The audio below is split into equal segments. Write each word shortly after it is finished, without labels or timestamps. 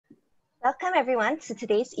Welcome everyone to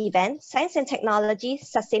today's event, Science and Technology,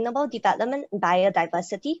 Sustainable Development and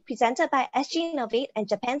Biodiversity, presented by SGInnovate and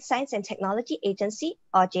Japan Science and Technology Agency,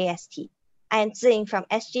 or JST. I am Ziying from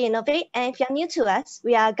SGInnovate, and if you're new to us,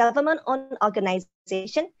 we are a government-owned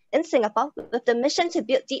organization in Singapore with the mission to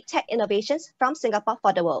build deep tech innovations from Singapore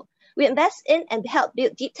for the world. We invest in and help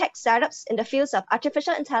build deep tech startups in the fields of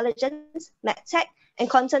artificial intelligence, medtech, and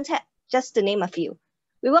quantum tech, just to name a few.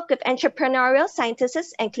 We work with entrepreneurial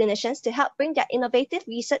scientists and clinicians to help bring their innovative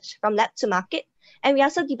research from lab to market, and we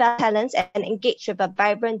also develop talents and engage with a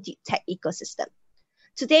vibrant deep tech ecosystem.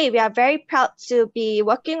 Today, we are very proud to be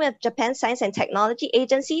working with Japan Science and Technology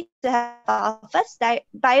Agency to have our first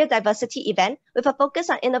biodiversity event with a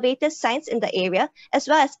focus on innovative science in the area, as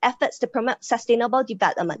well as efforts to promote sustainable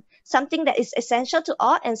development, something that is essential to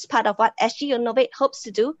all and is part of what SGInnovate hopes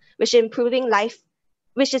to do, which is improving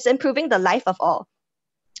the life of all.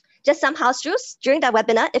 Just some house rules. During the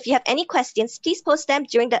webinar, if you have any questions, please post them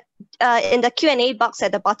in the Q&A box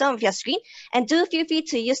at the bottom of your screen, and do feel free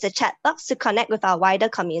to use the chat box to connect with our wider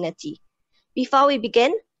community. Before we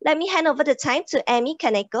begin, let me hand over the time to Amy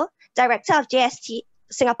Kaneko, Director of JST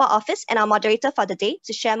Singapore Office and our moderator for the day,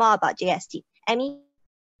 to share more about JST. Amy?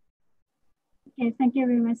 Okay, thank you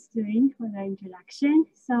very much, Ziying, for the introduction.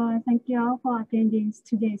 So thank you all for attending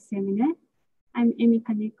today's seminar. I'm Amy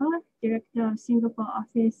Kaneko, Director of Singapore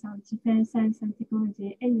Office of Japan Science and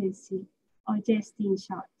Technology Agency, or JST in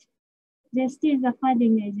short. JST is a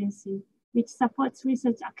funding agency which supports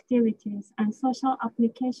research activities and social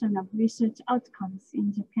application of research outcomes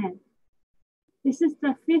in Japan. This is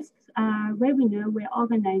the fifth webinar we're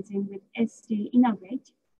organizing with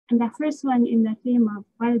SGInnovate, and the first one in the theme of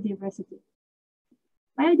biodiversity.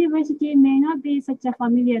 Biodiversity may not be such a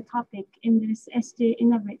familiar topic in this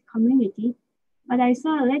SGInnovate community, but I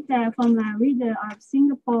saw a letter from a reader of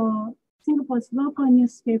Singapore's local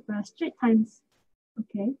newspaper, Straits Times,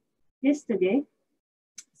 yesterday,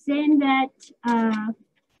 saying that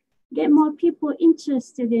get more people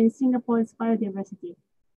interested in Singapore's biodiversity.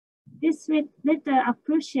 This letter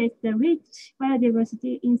appreciates the rich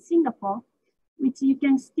biodiversity in Singapore, which you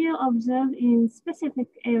can still observe in specific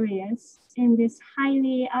areas in this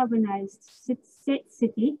highly urbanized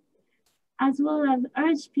city, as well as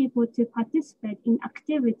urge people to participate in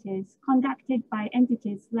activities conducted by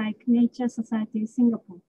entities like Nature Society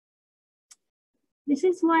Singapore. This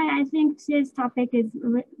is why I think today's topic is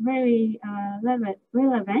very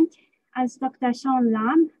relevant, as Dr. Sean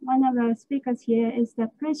Lam, one of our speakers here, is the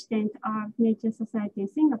president of Nature Society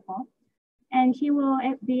Singapore, and he will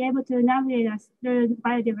be able to navigate us through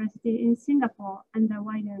biodiversity in Singapore and the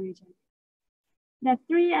wider region. The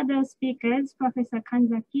three other speakers, Professor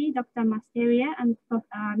Kanzaki, Dr. Masteria, and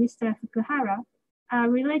Mr. Fukuhara, are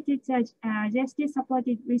related to a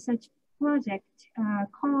JST-supported research project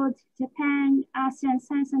called Japan ASEAN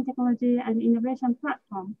Science and Technology and Innovation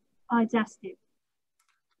Platform, or JASTIP.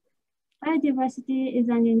 Biodiversity is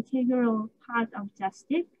an integral part of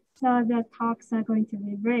JASTIP, so the talks are going to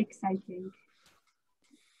be very exciting.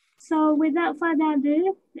 So without further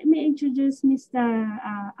ado, let me introduce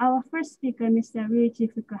our first speaker, Mr. Ryuichi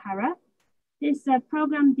Fukuhara. He's the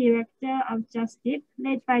program director of JASTIP,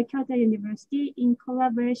 led by Kyoto University in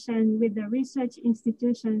collaboration with the research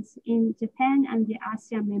institutions in Japan and the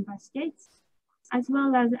ASEAN member states, as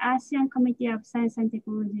well as the ASEAN Committee of Science and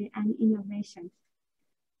Technology and Innovation.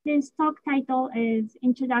 His talk title is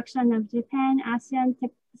Introduction of Japan ASEAN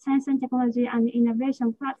Science and Technology and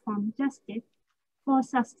Innovation Platform, JASTIP, for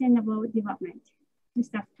Sustainable Development.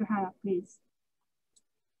 Mr. Fukuhara, please.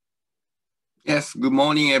 Yes, good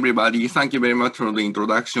morning, everybody. Thank you very much for the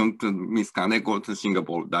introduction to Ms. Kaneko, the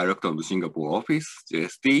Singapore Director of the Singapore Office,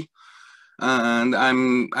 JST. And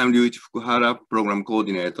I'm Ryuichi Fukuhara, Program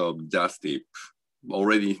Coordinator of JASTIP.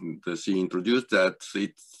 Already she introduced that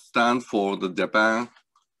it stands for the Japan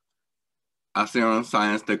ASEAN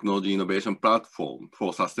Science Technology Innovation Platform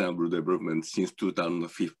for Sustainable Development since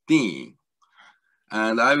 2015.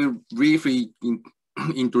 And I will briefly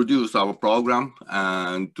introduce our program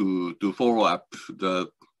and to follow up the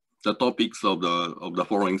topics of the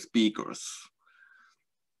following speakers.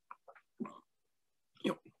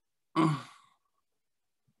 Yep.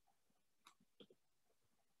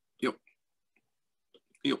 Yep.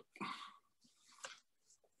 Yep.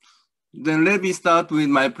 Then let me start with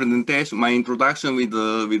my presentation, my introduction with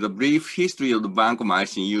a brief history of the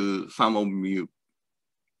vancomycin. Some of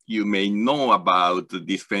you may know about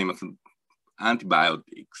these famous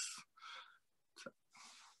antibiotics.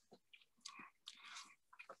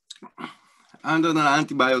 Under the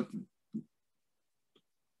antibiotic,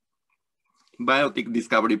 biotic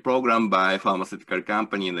discovery program by pharmaceutical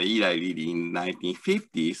company in Eli Lilly in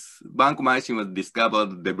 1950s, vancomycin was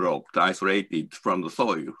discovered, developed, isolated from the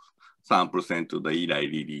soil samples sent to the Eli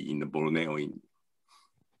Lilly in Borneo in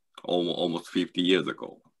almost 50 years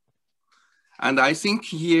ago. And I think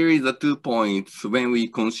here is the 2 points when we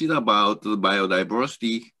consider about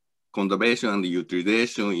biodiversity, conservation and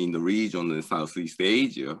utilization in the region in Southeast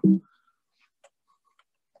Asia.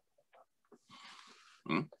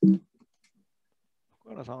福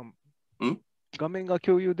原さん、ん画面が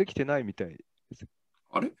共有できてないみたいです。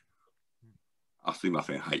あれあ、すいま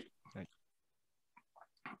せん。はい。はい、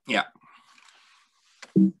Yeah.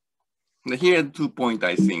 Here are 2 points,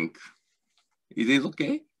 I think. Is it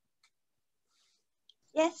okay?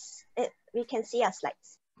 Yes, we can see our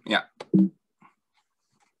slides. Yeah.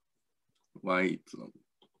 Why?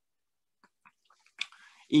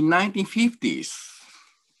 In 1950s,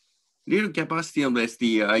 little capacity of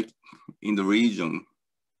STI in the region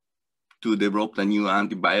to develop the new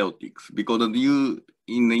antibiotics because of you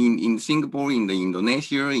in Singapore, in the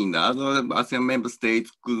Indonesia, in the other ASEAN member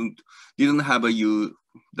states didn't have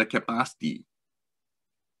the capacity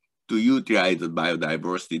to utilize the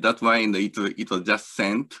biodiversity. That's why it was just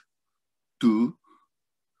sent to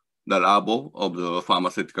the lab of the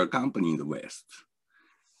pharmaceutical company in the West.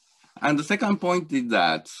 And the second point is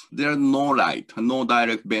that there is no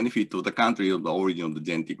direct benefit to the country of the origin of the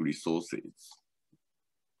genetic resources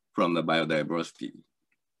from the biodiversity.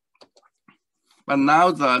 But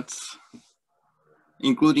now that,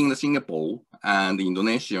 including the Singapore and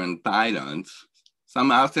Indonesia and Thailand, some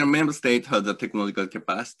ASEAN member states have the technological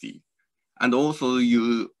capacity. And also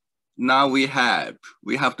now we have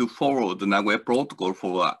to follow the Nagoya Protocol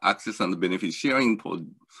for access and benefit sharing for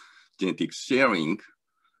genetic sharing.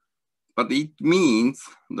 But it means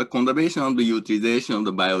the conservation and the utilization of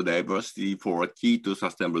the biodiversity for a key to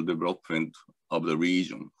sustainable development of the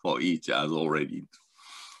region for each as already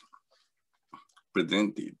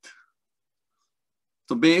presented.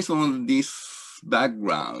 So based on these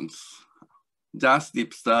backgrounds,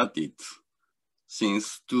 JASTIP started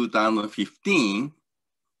since 2015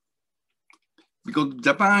 because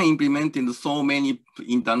Japan implemented so many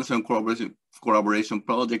international collaboration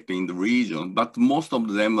projects in the region, but most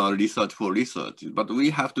of them are research for research. But we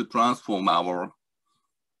have to transform our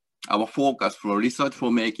focus for research for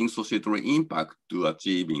making societal impact to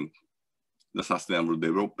achieving the sustainable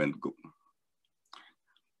development goal.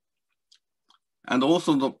 And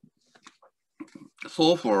also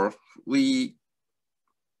so far, we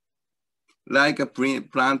like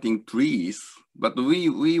planting trees, but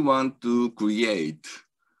we want to create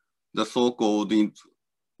the so-called the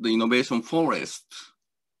innovation forest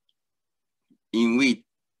in which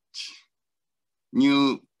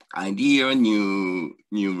new idea, new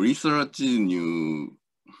research, new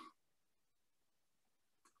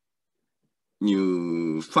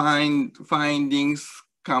findings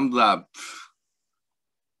comes up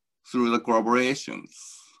through the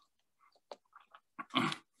collaborations.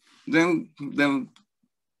 Then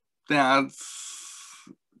as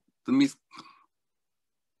the Ms.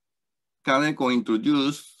 Kaneko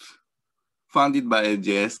introduced, funded by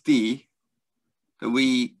JST,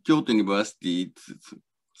 Kyoto University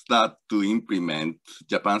start to implement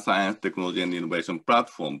Japan Science, Technology and Innovation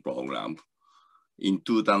Platform Program in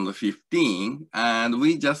 2015, and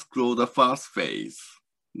we just closed the first phase,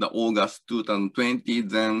 the August 2020,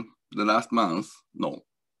 then the last month,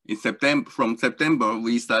 in September, from September,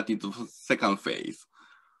 we started the second phase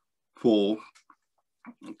for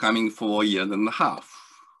coming 4 years and a half.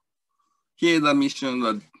 Here the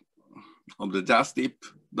mission of the JASTIP,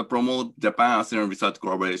 to promote Japan-ASEAN research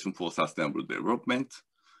collaboration for sustainable development.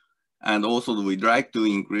 And also we'd like to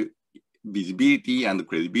increase visibility and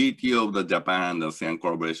credibility of the Japan and ASEAN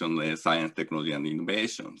collaboration in science, technology, and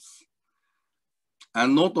innovations.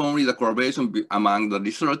 And not only the collaboration among the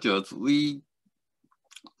researchers, we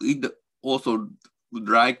also would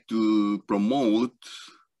like to promote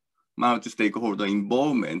multi-stakeholder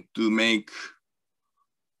involvement to make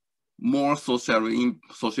more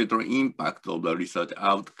societal impact of the research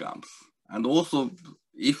outcomes. And also,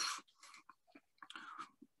 if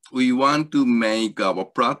we want to make our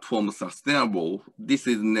platform sustainable, this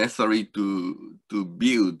is necessary to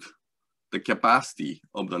build the capacity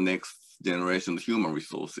of the next generation of human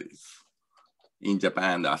resources in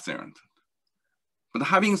Japan and ASEAN. But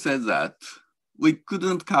having said that, we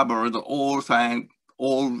couldn't cover all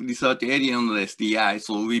research areas on the SDI,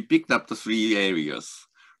 so we picked up the 3 areas.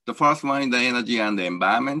 The first one is the energy and the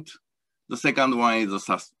environment. The second one is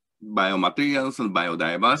the biomaterials and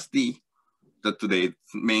biodiversity, today's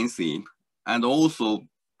main theme. And also,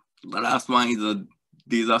 the last one is the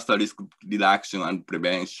disaster risk reduction and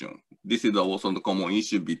prevention. This is also the common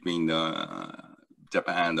issue between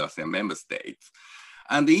Japan and ASEAN member states.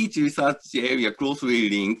 And each research area closely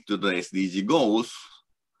linked to the SDG goals,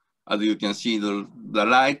 as you can see the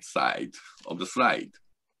right side of the slide.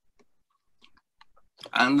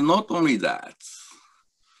 And not only that,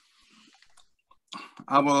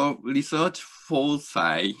 our research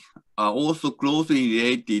foresight are also closely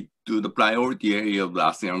related to the priority area of the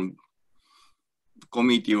ASEAN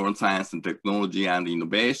Committee on Science and Technology and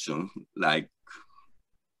Innovation, like,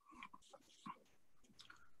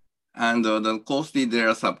 and the closely there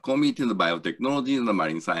are subcommittee, the biotechnology, the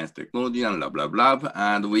marine science technology, and blah, blah, blah.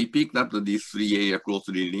 And we picked up these three areas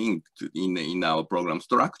closely linked in our program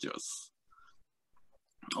structures.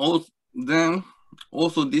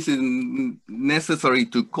 Also, this is necessary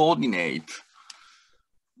to coordinate,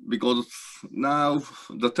 because now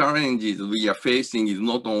the challenges we are facing is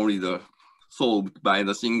not only solved by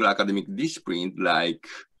the single academic discipline, like,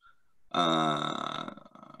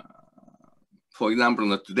 for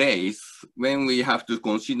example, today's, when we have to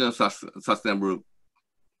consider sustainable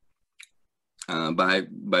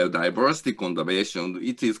biodiversity conservation,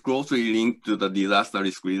 it is closely linked to the disaster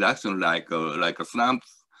risk reduction, like a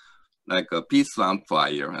peat swamp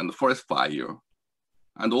fire and forest fire.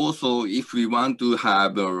 And also, if we want to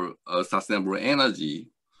have a sustainable energy,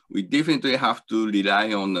 we definitely have to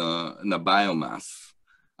rely on the biomass.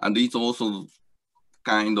 And it's also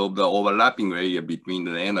kind of the overlapping area between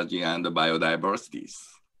the energy and the biodiversities.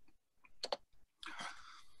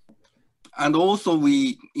 And also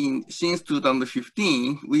since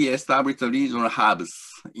 2015, we established regional hubs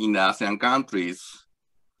in ASEAN countries.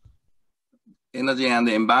 Energy and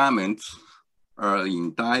environment are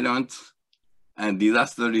in Thailand, and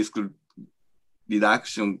disaster risk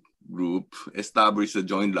reduction group established a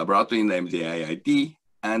joint laboratory in the MJIIT.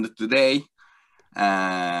 And today,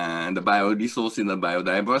 the bioresource and the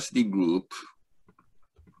biodiversity group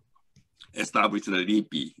established the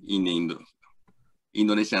LIPI in the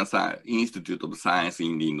Indonesian Institute of Science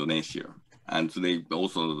in Indonesia. And today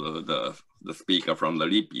also the speaker from the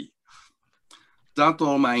LIPI. That's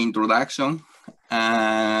all my introduction.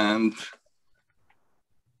 And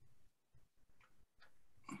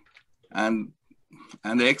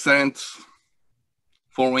the excellent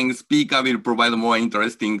following speaker will provide more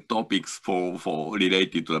interesting topics for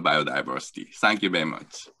related to the biodiversity. Thank you very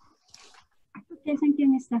much. Okay, thank you,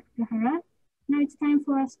 Mr. Fukuhara. Now it's time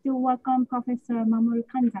for us to welcome Professor Mamoru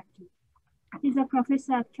Kanzaki. He's a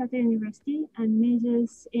professor at Kyoto University and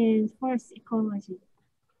majors in forest ecology.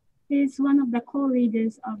 He's one of the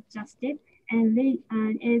co-leaders of JUSTIP and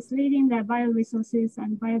is leading the bioresources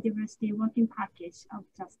and biodiversity working package of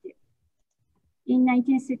JUSTIP. In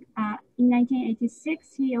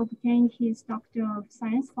 1986, he obtained his Doctor of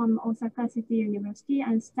Science from Osaka City University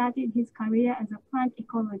and started his career as a plant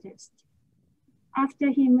ecologist. After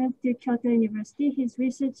he moved to Kyoto University, his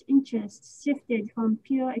research interests shifted from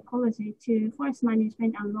pure ecology to forest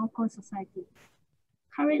management and local society.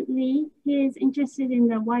 Currently, he is interested in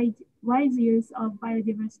the wide use of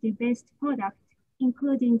biodiversity-based products,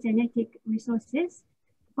 including genetic resources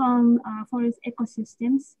from forest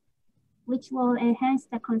ecosystems, which will enhance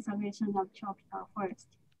the conservation of tropical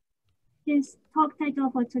forest. His talk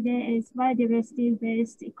title for today is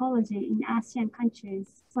Biodiversity-Based Ecology in ASEAN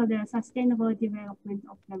Countries for the Sustainable Development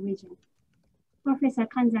of the Region. Professor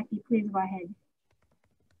Kanzaki, please go ahead.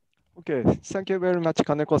 Okay, thank you very much,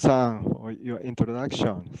 Kaneko-san, for your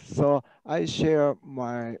introduction. So I share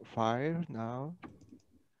my file now.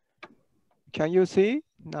 Can you see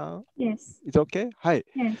now? Yes. It's okay? Hi.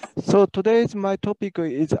 Yes. So today's my topic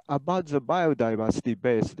is about the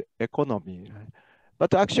biodiversity-based economy.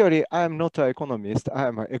 But actually, I am not an economist, I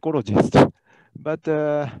am an ecologist. But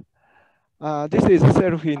this is a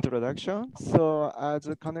self-introduction. So as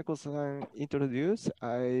Kaneko-san introduced,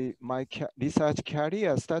 my research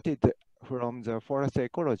career started from the forest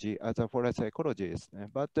ecology as a forest ecologist.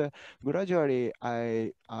 But gradually,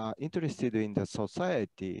 I interested in the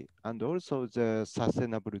society and also the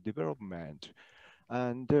sustainable development.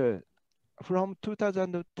 And from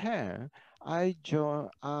 2010, I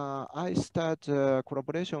start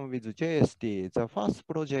collaboration with JST. The first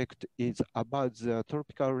project is about the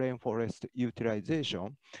tropical rainforest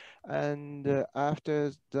utilization. And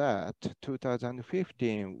after that,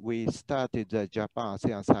 2015, we started the Japan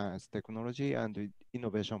ASEAN Science Technology and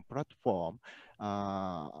Innovation Platform.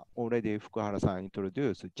 Already Fukuhara-san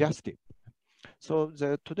introduced JUSTIP. So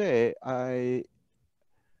today,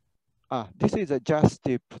 this is a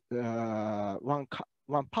JUSTIP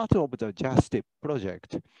one part of the JUSTIP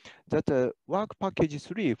project. That work package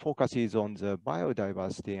 3 focuses on the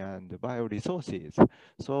biodiversity and bioresources.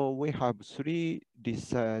 So we have 3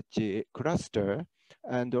 research cluster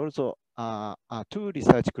and also 2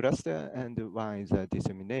 research cluster and 1 is a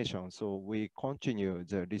dissemination. So we continue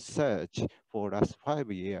the research for last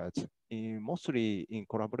 5 years, mostly in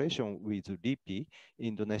collaboration with LIPI,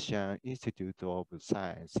 Indonesian Institute of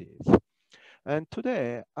Sciences. And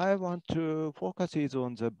today, I want to focus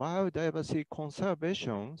on the biodiversity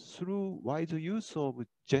conservation through wide use of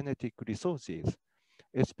genetic resources,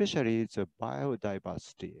 especially the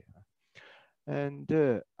biodiversity. And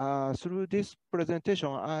through this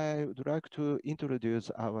presentation, I would like to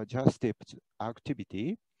introduce our JUSTIP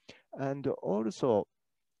activity. And also,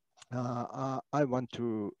 I want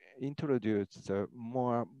to introduce the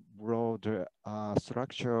more broad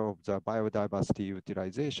structure of the biodiversity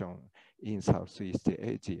utilization in Southeast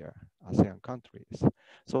Asia, ASEAN countries.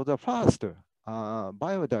 So the first,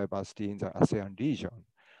 biodiversity in the ASEAN region.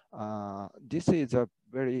 This is a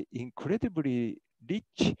very incredibly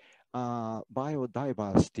rich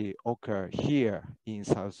biodiversity occur here in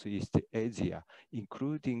Southeast Asia,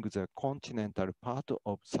 including the continental part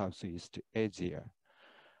of Southeast Asia.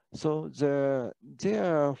 So there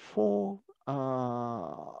are 4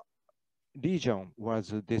 region was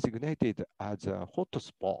designated as a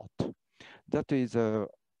hotspot. That is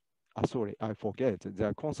sorry, I forget.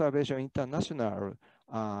 The Conservation International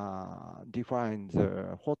defines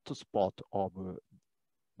the hotspot of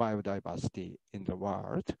biodiversity in the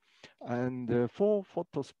world. And 4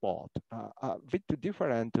 hotspot are a bit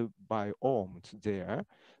different biomes there.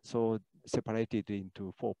 So separated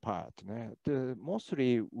into 4 parts.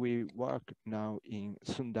 Mostly we work now in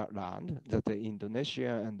Sundaland, that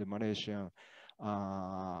Indonesia and Malaysia,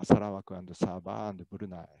 Sarawak and Sabah and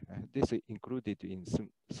Brunei. This is included in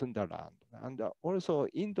Sundaland. And also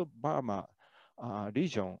Indo-Burma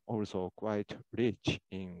region also quite rich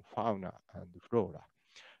in fauna and flora.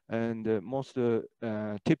 And most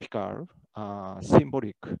typical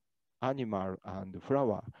symbolic animal and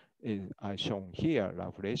flower is shown here,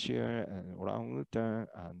 rafflesia and orangutan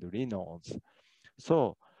and rhinos.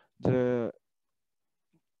 So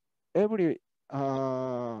every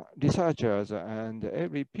researchers and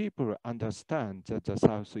every people understand that the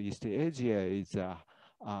Southeast Asia is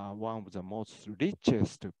one of the most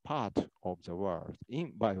richest part of the world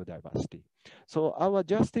in biodiversity. So our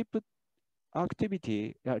JUSTIP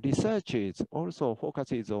activity researches also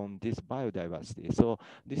focuses on this biodiversity. So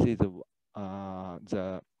this is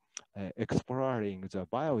the exploring the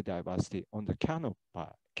biodiversity on the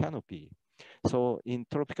canopy. So in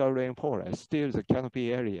tropical rainforest, still the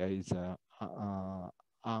canopy area is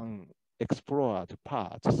unexplored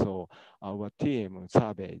part. So our team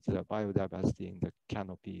surveys the biodiversity in the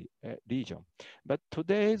canopy region. But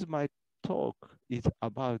today's my talk is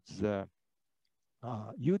about the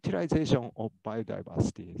utilization of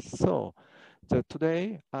biodiversity. So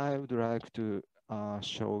today I would like to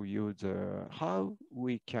show you how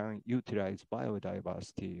we can utilize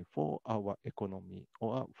biodiversity for our economy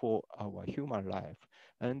or for our human life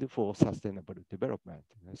and for sustainable development.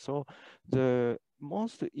 So the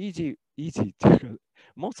most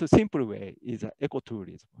most simple way is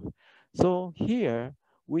ecotourism. So here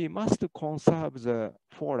we must conserve the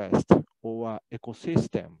forest or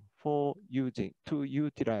ecosystem for to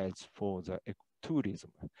utilize for the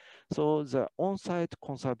tourism. So the on-site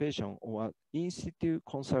conservation or in-situ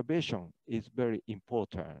conservation is very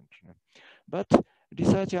important. But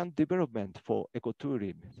research and development for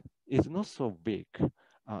ecotourism is not so big.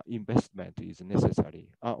 Investment is necessary.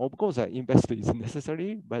 Of course, investment is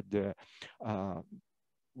necessary, but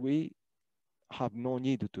we have no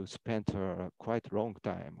need to spend quite long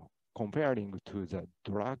time comparing to the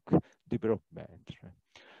drug development.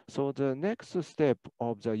 So the next step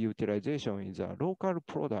of the utilization is a local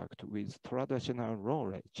product with traditional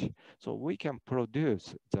knowledge. So we can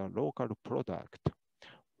produce the local product,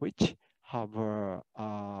 which have a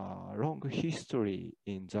long history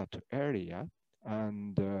in that area,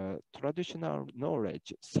 and traditional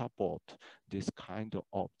knowledge support this kind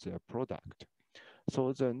of the product.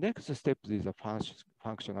 So the next step is the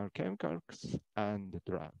functional chemicals and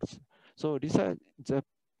drugs. So research,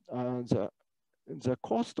 the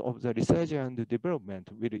cost of the research and development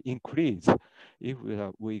will increase if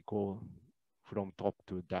we go from top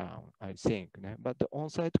to down, I think. But the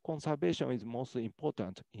on-site conservation is most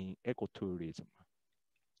important in ecotourism.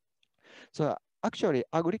 So actually,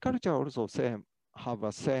 agriculture also have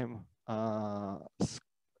a same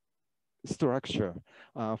structure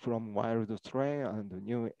from wild strain and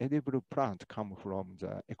new edible plant come from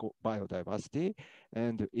the biodiversity,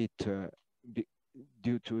 and it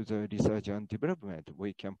due to the research and development,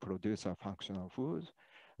 we can produce a functional food.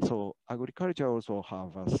 So agriculture also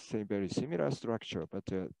have a very similar structure, but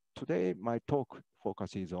today my talk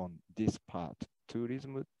focuses on this part: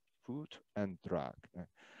 tourism, food, and drug.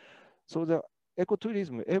 So the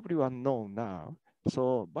ecotourism, everyone know now.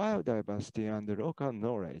 So biodiversity and local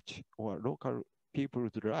knowledge or local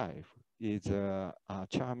people's life is a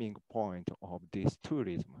charming point of this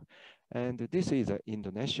tourism. And this is an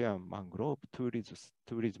Indonesian mangrove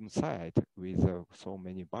tourism site with so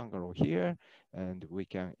many bungalows here, and we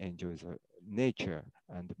can enjoy the nature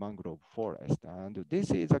and mangrove forest. And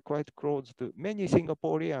this is quite close to many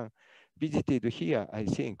Singaporean visited here, I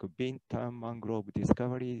think, Bintan Mangrove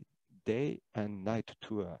Discovery Day and Night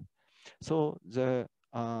Tour. So the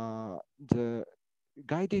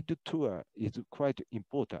guided tour is quite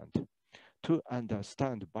important to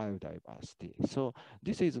understand biodiversity. So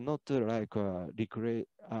this is not like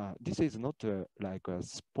this is not like a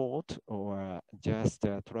sport or just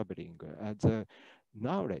traveling. The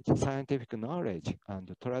knowledge, scientific knowledge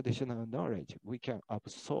and traditional knowledge we can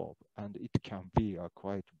absorb, and it can be a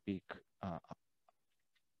quite big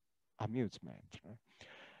amusement. Right?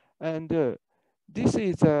 And this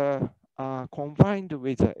is combined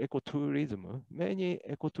with ecotourism. Many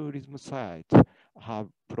ecotourism sites have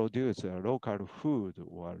produced local food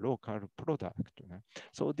or local product.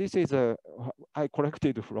 So this is I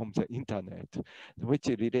collected from the internet, which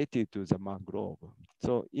related to the mangrove.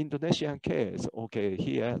 So Indonesian case, okay,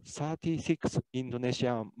 here 36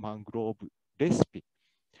 Indonesian mangrove recipe.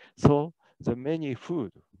 So the many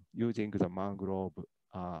food using the mangrove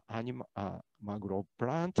mangrove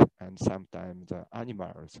plant and sometimes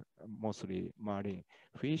animals, mostly marine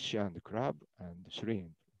fish and crab and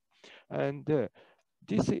shrimp. And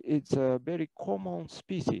this is a very common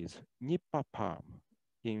species, Nipah palm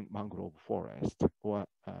in mangrove forest, or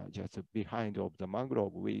just behind of the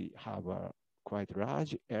mangrove, we have a quite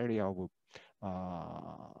large area of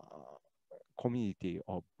community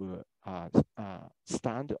of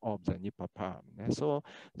stand of the Nipah palm. And so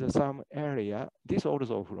the some area, this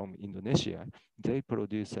also from Indonesia, they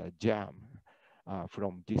produce a jam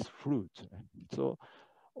from this fruit. So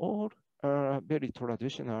all very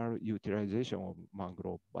traditional utilization of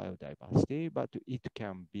mangrove biodiversity, but it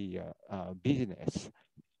can be a business.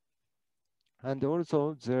 And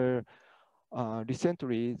also the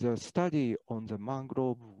recently the study on the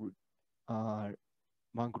mangrove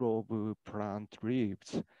plant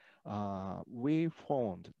leaves, we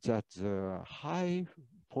found that the high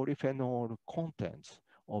polyphenol contents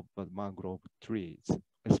of mangrove trees,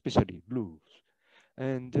 especially blues,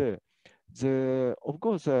 and of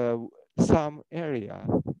course some area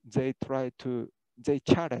they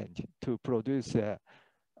challenge to produce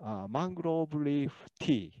mangrove leaf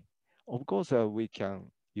tea. Of course, we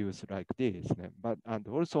can use like this, but and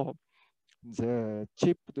also the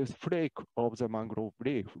chipped flake of the mangrove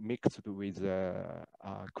leaf mixed with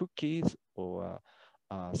cookies or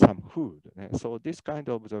some food. So this kind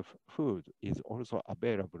of the food is also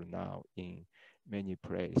available now in many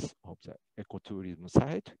places of the ecotourism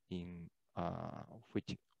site in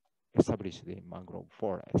which established in mangrove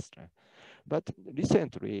forest. But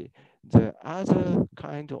recently, the other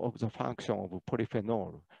kind of the function of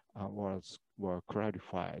polyphenol were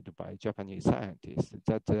clarified by Japanese scientists,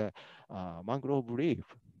 that the mangrove leaf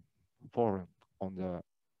form on the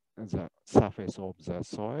surface of the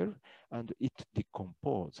soil and it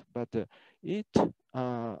decomposes, but it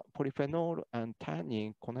polyphenol and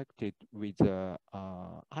tannin connected with the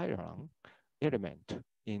iron element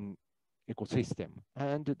in ecosystem,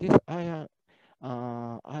 and this iron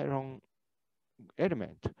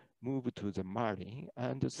element move to the marine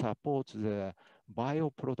and support the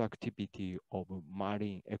bioproductivity of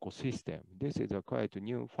marine ecosystem. This is a quite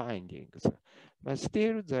new findings, but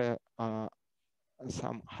still the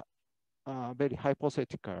some very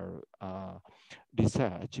hypothetical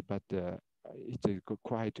research, but it is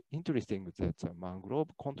quite interesting that the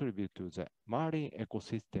mangrove contribute to the marine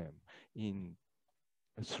ecosystem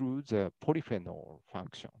through the polyphenol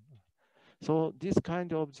function. So this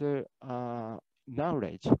kind of the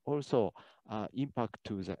knowledge also impact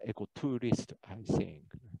to the ecotourist, I think.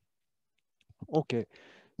 Okay,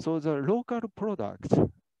 so the local product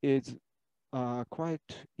is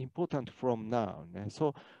quite important from now.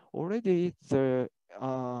 So already the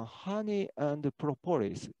honey and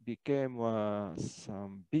propolis became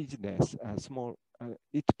some business, small,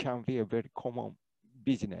 it can be a very common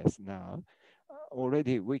business now.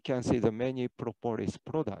 Already we can see the many propolis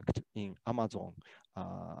product in Amazon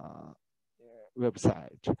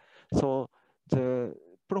website. So the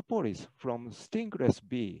propolis from stingless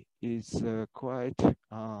bee is quite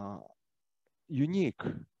unique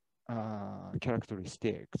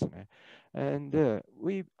characteristics. And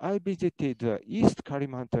I visited East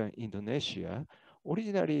Kalimantan, Indonesia.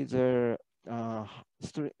 Originally, the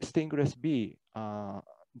stingless bee,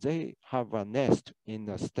 they have a nest in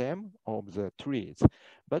the stem of the trees,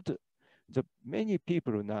 but many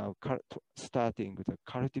people now starting the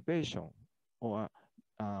cultivation or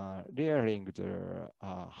rearing the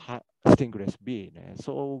stingless bee.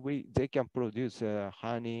 So they can produce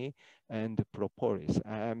honey and propolis.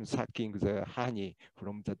 I'm sucking the honey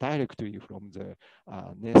directly from the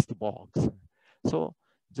nest box. So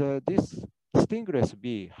this stingless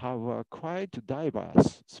bee have a quite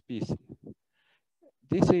diverse species.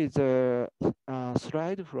 This is a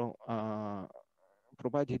slide from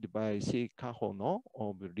provided by C. Kahono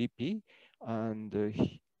of Lipi, and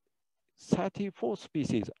 34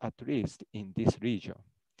 species at least in this region,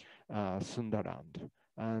 Sundaland,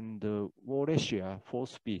 and Wallacea 4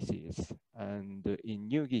 species, and in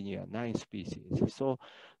New Guinea 9 species. So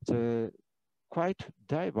the quite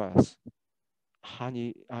diverse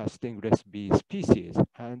honey stingless bee species,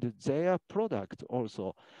 and their product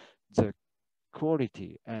also, the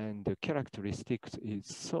quality and the characteristics is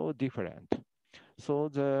so different. So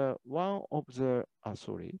one of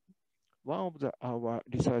our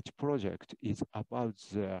research project is about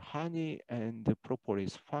the honey and the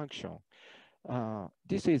propolis function.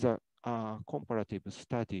 This is a comparative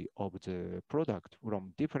study of the product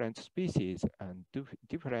from different species and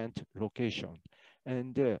different locations.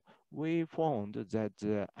 And we found that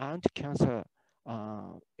the anti-cancer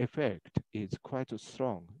effect is quite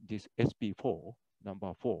strong, this SP4,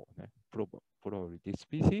 number 4, probably this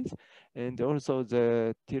species. And also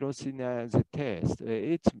the tyrosinase test,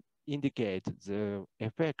 it indicates the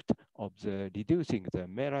effect of the reducing the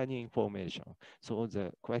melanin formation. So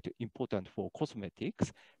quite important for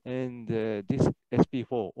cosmetics. And this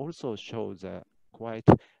SP4 also shows a quite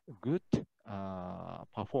good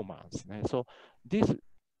performance. So this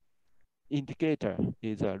indicator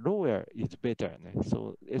is lower is better.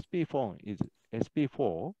 So SP4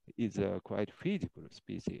 is a quite feasible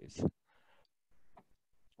species.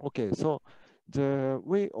 Okay, so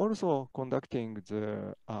we also conducting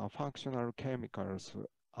the functional chemicals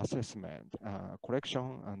assessment,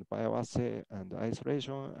 collection and bioassay and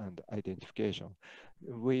isolation and identification.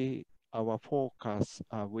 Our focus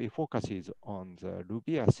is on the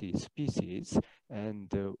Rubiaceae species and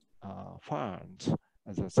ferns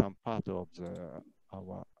as some part of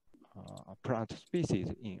our plant species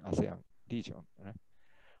in ASEAN region. Right?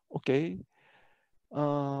 Okay.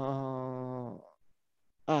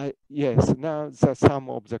 Yes, now some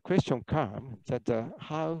of the question come that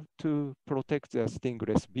how to protect the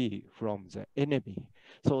stingless bee from the enemy.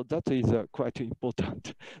 So that is quite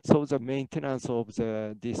important. So the maintenance of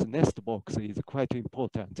this nest box is quite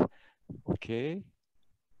important. Okay.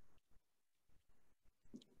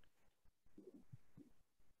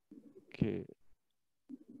 Okay.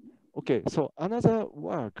 Okay, so another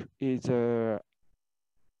work is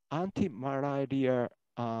anti-malaria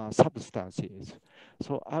substances.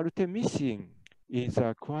 So artemisinin is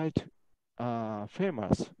a quite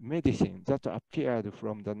famous medicine that appeared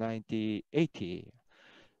from the 1980s.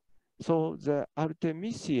 So the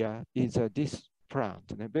artemisia is this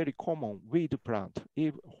plant, a very common weed plant.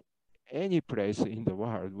 If any place in the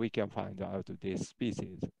world, we can find out this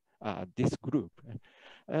species, this group.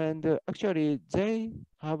 And actually, they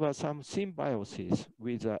have some symbiosis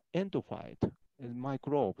with endophyte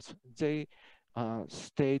microbes. They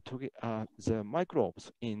stay together. The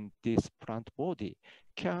microbes in this plant body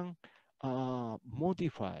can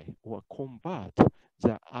modify or convert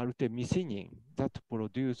the artemisinin that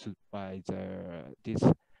produced by this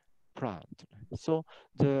plant. So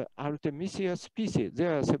the Artemisia species,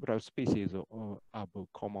 there are several species of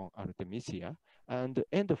common Artemisia, and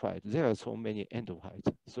endophytes, there are so many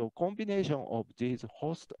endophytes. So combination of these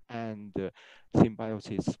host and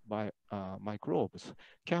symbiosis by microbes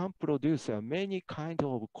can produce many kind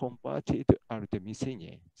of converted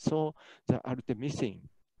artemisinin. So the artemisinin,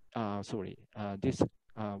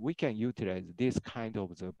 we can utilize this kind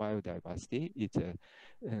of the biodiversity. It's a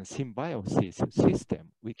symbiosis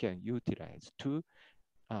system we can utilize to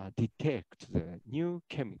detect the new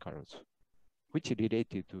chemicals which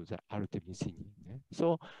related to the artemisinin.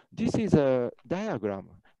 So this is a diagram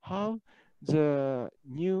how the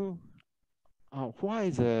new why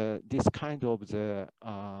this kind of the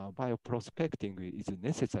bioprospecting is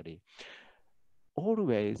necessary.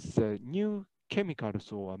 Always new chemicals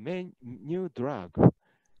or new drug,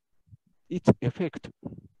 its effect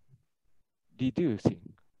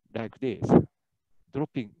reducing like this.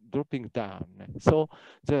 dropping down. So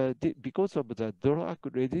because of the drug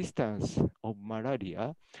resistance of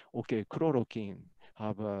malaria, okay, chloroquine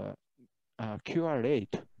have a cure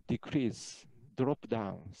rate decrease, drop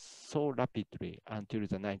down so rapidly until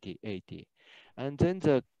the 1980. And then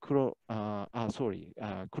the chloroquine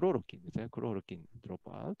drop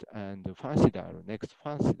out, and fansidar, next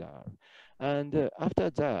fansidar. And after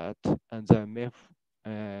that, and the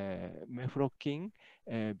mefloquine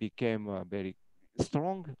became a very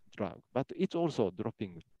strong drug, but it's also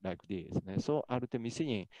dropping like this. So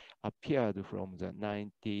artemisinin appeared from the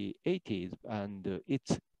 1980s, and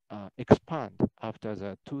it's expand after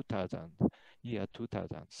the year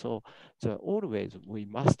 2000. So always we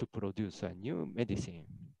must produce a new medicine.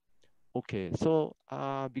 Okay, so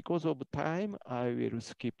because of time, I will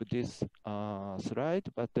skip this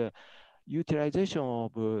slide, but utilization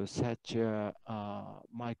of such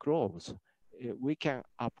microbes, we can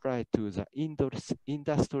apply to the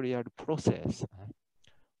industrial process.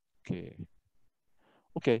 Okay.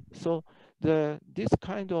 Okay, so this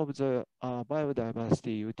kind of the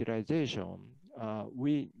biodiversity utilization,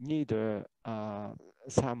 we need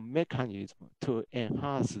some mechanism to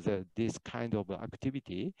enhance this kind of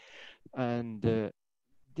activity, and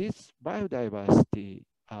this biodiversity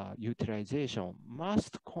utilization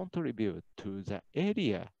must contribute to the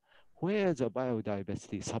area where the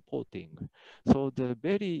biodiversity is supporting. So the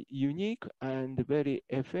very unique and very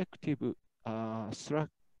effective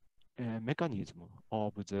mechanism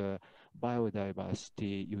of the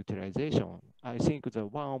biodiversity utilization. I think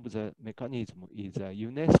one of the mechanism is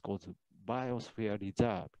UNESCO's biosphere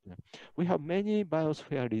reserve. We have many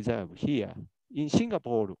biosphere reserve here. In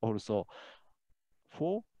Singapore also,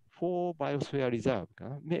 four biosphere reserve.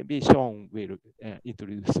 Maybe Sean will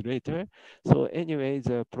introduce later. So anyway,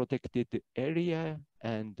 the protected area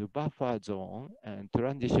and buffer zone and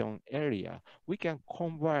transition area, we can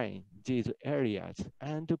combine these areas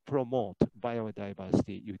and promote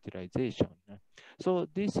biodiversity utilization. So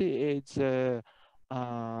this is the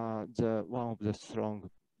one of the strong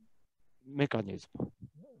mechanism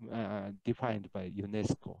defined by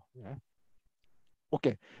UNESCO. Yeah?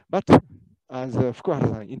 Okay, but as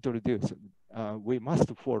Fukuhara-san introduced, we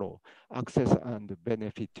must follow access and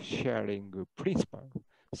benefit sharing principle.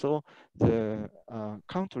 So the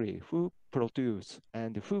country who produce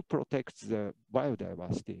and who protects the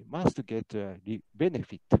biodiversity must get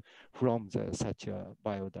benefit from such a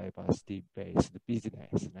biodiversity-based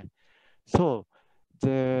business. So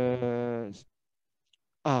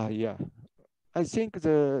I think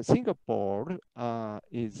the Singapore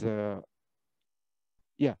is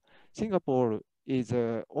Singapore is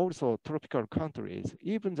also tropical countries.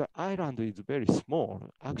 Even the island is very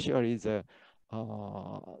small. Actually, the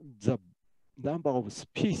number of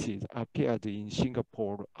species appeared in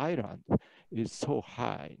Singapore island is so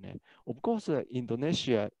high. Of course,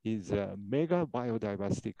 Indonesia is a mega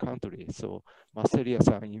biodiversity country, so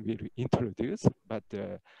Marcelia-san will introduce, but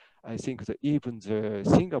I think that even the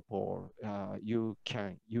Singapore, you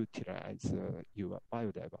can utilize your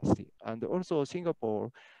biodiversity. And also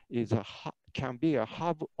Singapore is can be a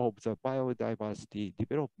hub of the biodiversity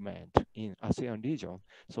development in ASEAN region.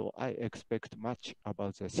 So I expect much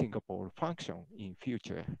about the Singapore function in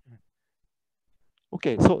future.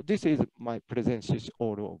 Okay, so this is my presentation,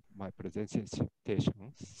 all of my presentation.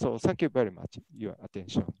 So thank you very much your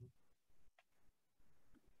attention.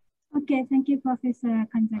 Okay, thank you, Professor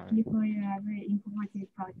Kanzaki, for your very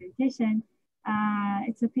informative presentation.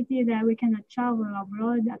 It's a pity that we cannot travel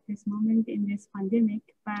abroad at this moment in this pandemic,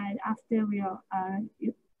 but after we are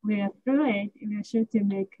through it, we are sure to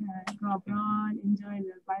go abroad, enjoy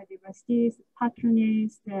the biodiversity,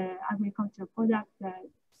 patronage the agricultural product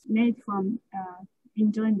made from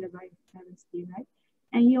enjoying the biodiversity, right?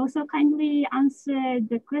 And you also kindly answered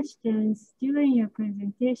the questions during your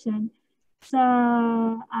presentation. So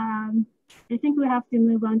I think we have to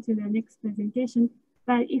move on to the next presentation.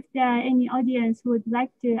 But if there are any audience who would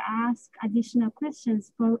like to ask additional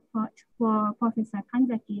questions for Professor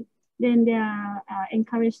Kanzaki, then they are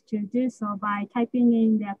encouraged to do so by typing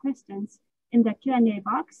in their questions in the Q&A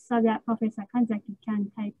box so that Professor Kanzaki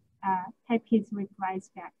can type his replies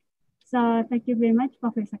back. So thank you very much,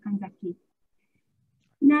 Professor Kanzaki.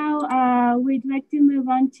 Now we'd like to move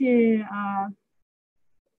on to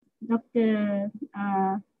Dr.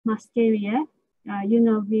 Mascaria,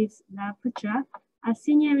 Putra, a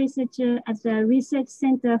senior researcher at the Research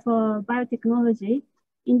Center for Biotechnology,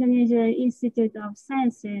 Indonesia Institute of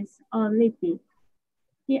Sciences, or LIPI.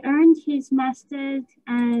 He earned his master's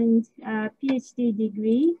and PhD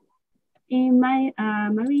degree in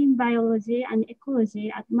marine biology and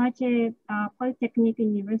ecology at Marche Polytechnic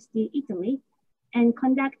University, Italy, and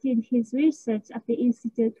conducted his research at the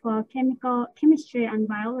Institute for Chemistry and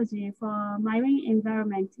Biology for Marine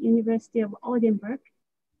Environment, University of Edinburgh,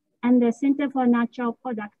 and the Center for Natural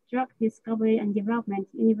Product Drug Discovery and Development,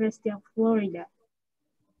 University of Florida.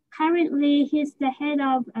 Currently, he's the head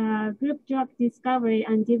of Group Drug Discovery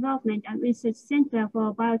and Development and Research Center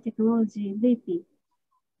for Biotechnology, LIPI.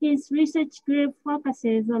 His research group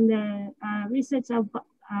focuses on the research of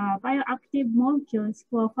bioactive molecules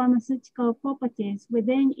for pharmaceutical properties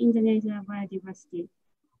within Indonesia biodiversity.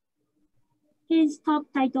 His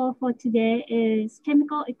talk title for today is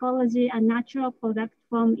Chemical Ecology and Natural Product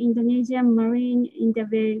from Indonesian Marine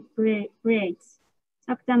Invertebrates.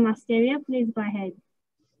 Dr. Masteria, please go ahead.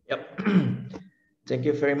 Yep. Thank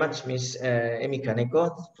you very much, Ms. Emi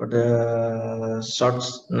Kaneko, for the short,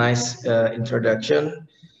 nice introduction.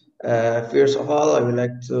 First of all, I would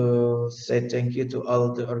like to say thank you to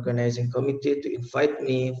all the organizing committee to invite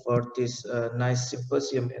me for this nice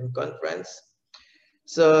symposium and conference.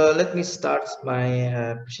 So let me start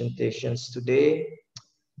my presentations today.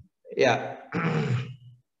 Yeah.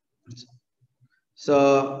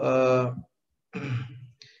 So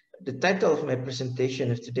the title of my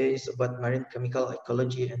presentation of today is about marine chemical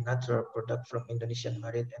ecology and natural product from Indonesian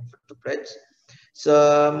marine invertebrates.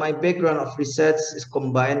 So my background of research is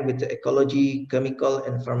combined with the ecology, chemical,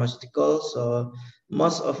 and pharmaceutical. So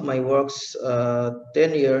most of my works,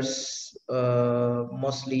 10 years,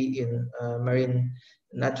 mostly in marine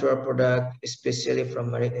natural product, especially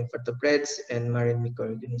from marine invertebrates and marine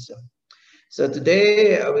microorganisms. So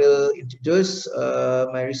today I will introduce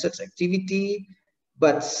my research activity.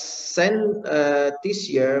 But since this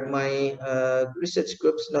year, my research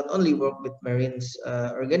groups not only work with marine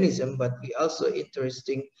organisms, but we also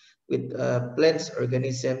interesting with plants,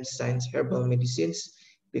 organisms, science, herbal medicines,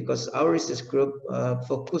 because our research group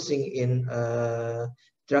focusing in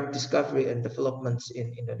drug discovery and developments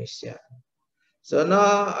in Indonesia. So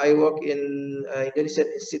now I work in Indonesian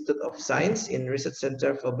Institute of Science in Research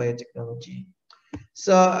Center for Biotechnology.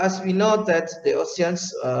 So as we know that the oceans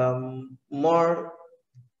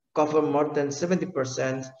cover more than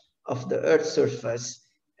 70% of the Earth's surface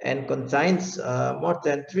and contains more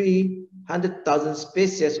than 300,000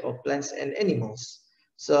 species of plants and animals.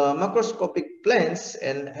 So macroscopic plants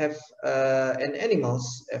and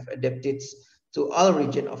animals have adapted to all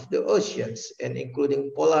regions of the oceans, and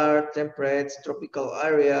including polar, temperate, tropical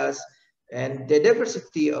areas, and the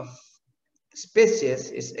diversity of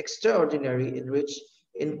species is extraordinarily enriched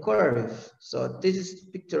in coral reef. So this is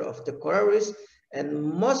a picture of the coral reef, and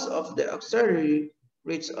most of the auxiliary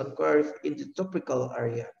reach on coral reef in the tropical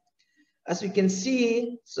area. As we can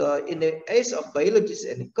see, so in the age of biologists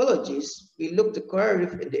and ecologists, we look the coral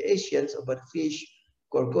reef in the oceans about fish,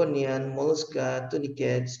 gorgonian, mollusca,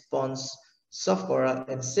 tunicates, ponds, soft coral,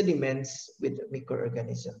 and sediments with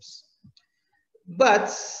microorganisms.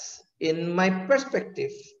 But in my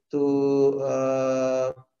perspective,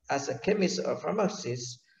 as a chemist or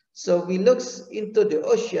pharmacist, so we look into the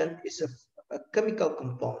ocean is a chemical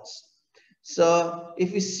compounds. So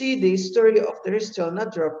if we see the history of terrestrial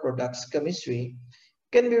natural products chemistry,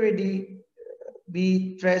 can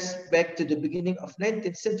be traced back to the beginning of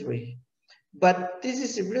 19th century. But this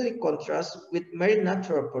is a really contrast with marine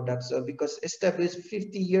natural products. So because established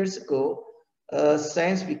 50 years ago,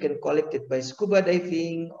 science we can collect it by scuba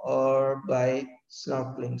diving or by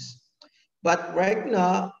snorkeling. But right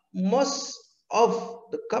now, most of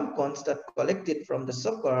the compounds that collected from the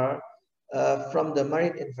soccer from the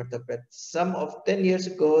marine invertebrates. Some of 10 years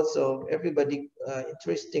ago, so everybody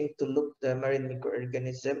interesting to look the marine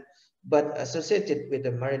microorganism, but associated with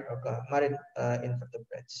the marine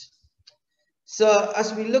invertebrates. So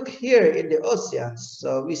as we look here in the oceans,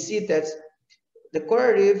 so we see that the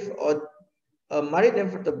coral reef or marine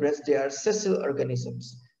invertebrates, they are sessile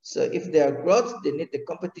organisms. So if they are growth, they need the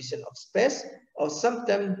competition of space, or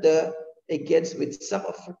sometimes against with some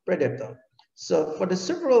of the predator. So for the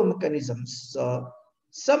several mechanisms, so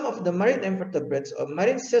some of the marine invertebrates or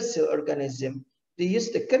marine sessile organisms, they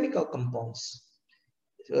use the chemical compounds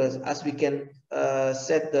as we can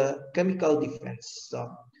set the chemical defense.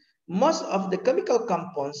 So most of the chemical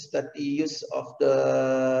compounds that we use of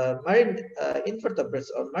the marine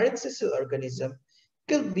invertebrates or marine sessile organism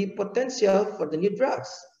could be potential for the new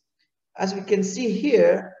drugs. As we can see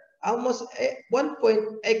here, almost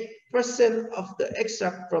 1.8% of the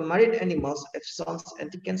extract from marine animals have shown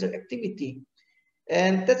anti-cancer activity.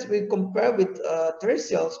 And that's we compare with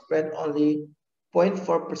terrestrial plant, only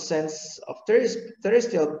 0.4% of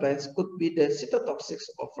terrestrial plants could be the cytotoxic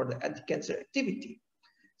for the anti-cancer activity.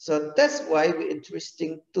 So that's why we're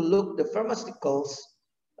interesting to look the pharmaceuticals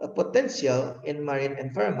potential in marine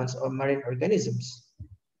environments or marine organisms.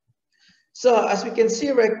 So as we can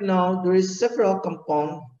see right now, there is several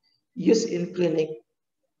compounds used in clinic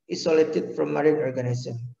isolated from marine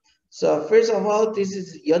organism. So first of all, this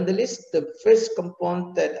is Yondelis, the first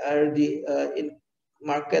compound that are in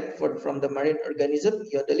market from the marine organism,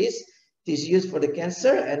 Yondelis. It is used for the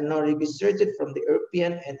cancer and now registered from the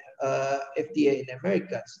European and FDA in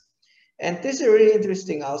Americas. And this is really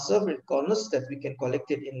interesting also because that we can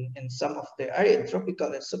collect it in some of the area,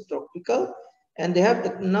 tropical and subtropical. And they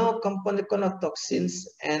have now compound econotoxins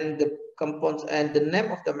and the compounds and the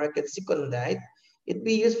name of the market Seconite. It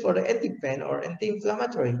be used for the anti-pain or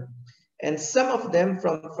anti-inflammatory. And some of them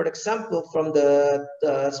from, for example, from the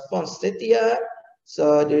Sponstetia.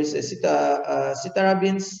 So there is a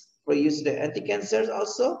citarabins for use the anti-cancers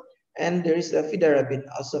also. And there is a fidarabin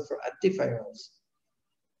also for antivirals.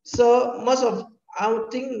 So most of, I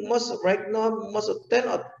think most right now, most of 10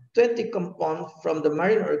 or 20 compounds from the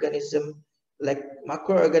marine organism, like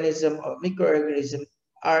macroorganism or microorganism,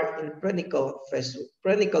 are in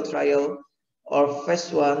clinical trial or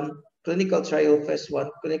phase 1, clinical trial phase 1,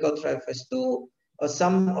 clinical trial phase 2, or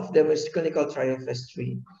some of them is clinical trial phase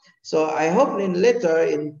 3. So I hope later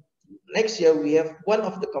in next year we have one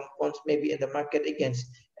of the compounds maybe in the market against.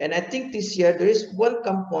 And I think this year there is one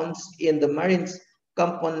compound in the marine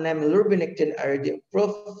compound named lurbinectin already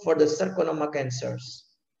approved for the sarcoma cancers.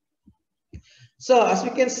 So as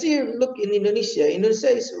we can see, look in Indonesia. Indonesia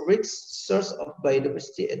is a rich source of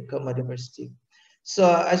biodiversity and comodiversity. So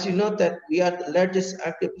as you know that we are the largest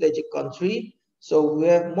archipelagic country. So we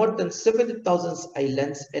have more than 70,000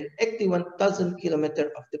 islands and 81,000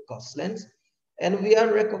 kilometers of the coastlands. And we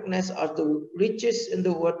are recognized as the richest in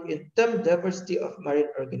the world in terms of diversity of marine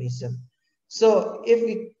organisms. So if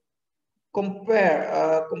we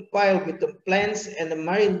compile with the plants and the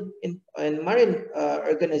marine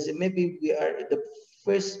organism, maybe we are the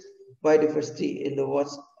first biodiversity in the world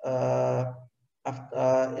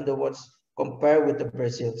compared with the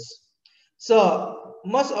Brazils. So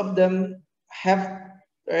most of them have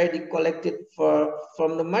already collected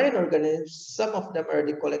from the marine organisms. Some of them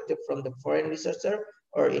already collected from the foreign researcher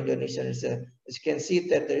or Indonesian researcher. As you can see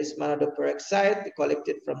that there is Manado peroxide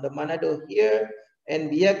collected from the Manado here,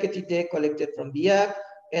 and Biak Ketide collected from Biak,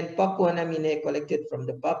 and Papua Namine collected from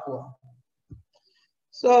the Papua.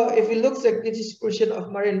 So if we look at the distribution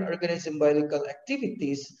of marine organism biological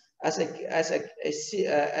activities, as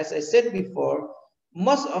I said before,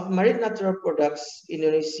 most of marine natural products in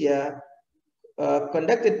Indonesia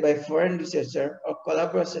conducted by foreign researcher or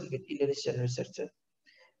collaboration with Indonesian researcher.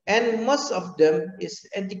 And most of them is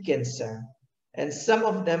anti-cancer, and some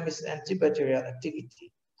of them is antibacterial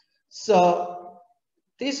activity. So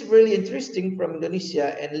this is really interesting from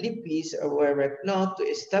Indonesia, and LIPI is aware right now to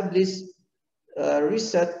establish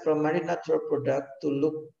research from marine natural product to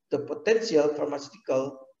look the potential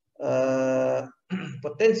pharmaceutical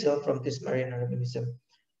potential from this marine organism.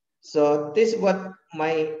 So this is what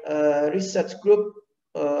my research group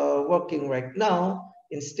working right now.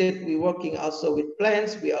 Instead, we're working also with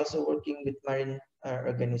plants. We're also working with marine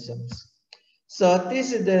organisms. So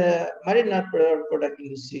this is the marine natural product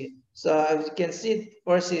industry. So as you can see,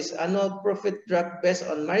 versus annual profit drug based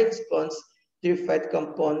on marine sponge purified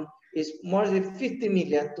compound is more than 50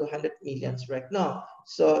 million to 100 millions right now.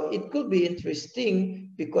 So it could be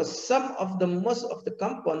interesting because most of the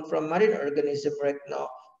compound from marine organism right now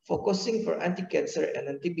focusing for anti-cancer and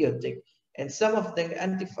antibiotic, and some of them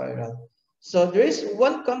antiviral. So there is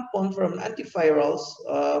one compound from antivirals,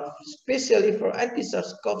 especially for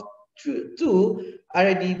anti-SARS-CoV-2,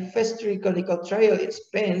 already phase 3 clinical trial in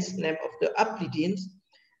Spain's name of the aplidins,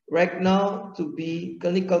 right now to be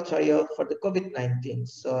clinical trial for the COVID-19.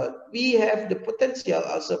 So we have the potential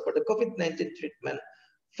also for the COVID-19 treatment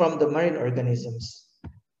from the marine organisms.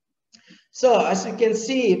 So as you can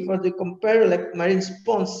see, for the compare like marine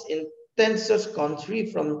sponge in 10 source country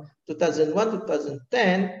from 2001 to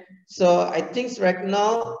 2010. So I think right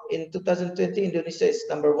now in 2020, Indonesia is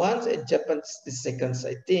 #1 and Japan is the second,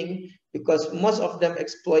 I think, because most of them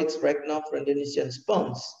exploits right now for Indonesian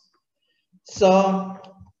sponge. So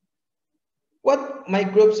what my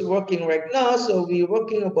group's working right now, so we're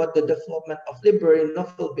working about the development of library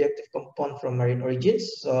novel bioactive compound from marine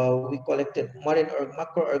origins. So we collected marine or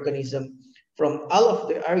macroorganism from all of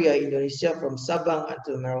the area in Indonesia, from Sabang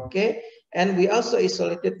until Merauke, and we also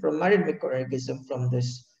isolated from marine microorganism from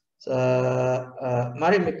this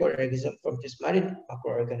marine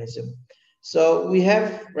macroorganism. So we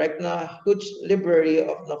have right now a huge library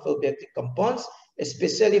of novel bioactive compounds,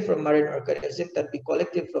 especially from marine organisms that we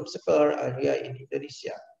collected from several areas in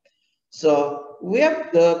Indonesia. So we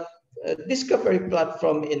have the discovery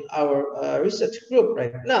platform in our research group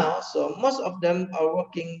right now. So most of them are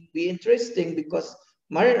working, be interesting because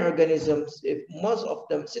marine organisms, if most of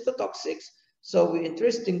them cytotoxics, so we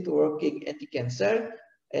interesting to working anti-cancer.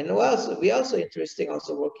 And also, we also interesting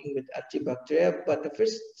also working with antibacterial, but the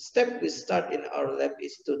first step we start in our lab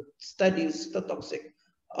is to study cytotoxic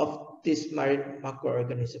of these marine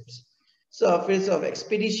microorganisms. So fields of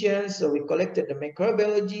expeditions, so we collected the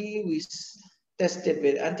microbiology, we tested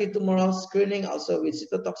with anti-tumoral screening, also with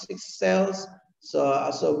cytotoxic cells, so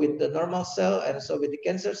also with the normal cell and so with the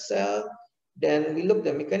cancer cell. Then we look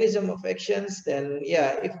the mechanism of actions. Then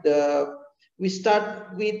yeah, if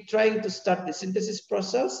we trying to start the synthesis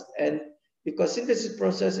process, and because synthesis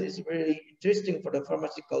process is really interesting for the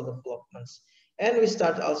pharmaceutical developments. And we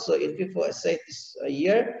start also in vivo assay this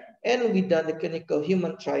year, and we done the clinical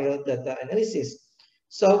human trial data analysis.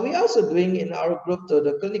 So we also doing in our group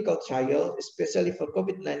the clinical trial, especially for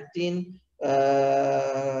COVID-19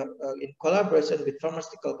 in collaboration with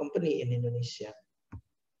pharmaceutical company in Indonesia.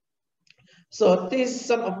 So this is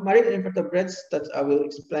some of marine invertebrates that I will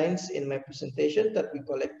explain in my presentation that we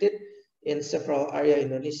collected in several areas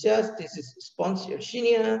in Indonesia. This is sponge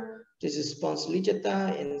Yersinia, this is sponge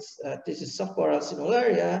Lichetta, and this is Sophora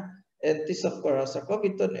sinularia, and this is Sophora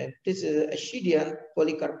sarcoviton, and this is Ascidian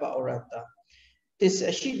Polycarpa aurata. This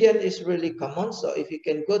Ascidian is really common. So if you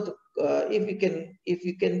can go to, if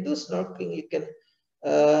you can do snorkeling, you can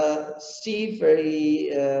see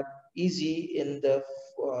very easy in the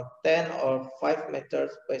 10 or 5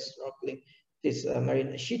 meters by snorkeling these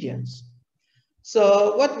marine Ascidians.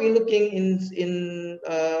 So what we're looking in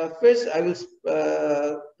first, I will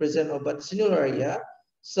present about sinularia.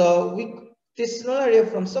 So this sinularia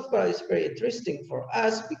from Sophora is very interesting for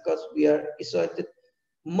us because we are isolated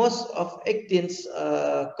most of actins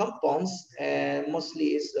compounds, and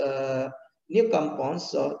mostly is new compounds.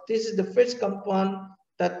 So this is the first compound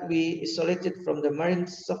that we isolated from the marine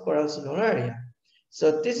Sophora sinularia.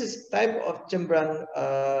 So this is type of Chembran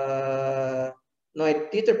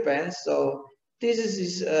noid So this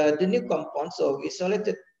is the new compound. So we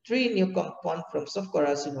isolated 3 new compounds from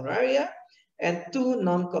Sophora sinularia and 2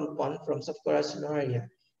 non-compound from Sophora sinularia.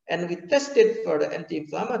 And we tested for the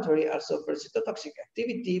anti-inflammatory, also for cytotoxic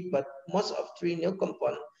activity, but most of 3 new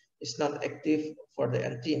compound is not active for the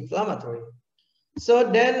anti-inflammatory. So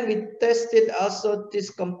then we tested also this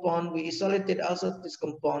compound, we isolated also this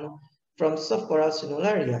compound from Sophora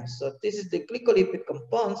sinularia. So this is the glycolipid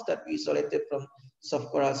compounds that we isolated from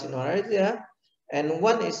Sophora sinularia. And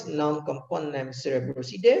one is non-compound named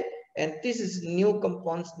Cerebrosidae, and this is new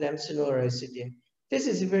compounds named Sinularidae. This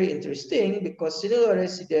is very interesting because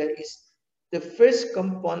Sinularidae is the first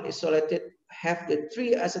compound isolated, have the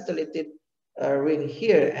 3 acetylated ring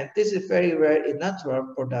here, and this is very rare in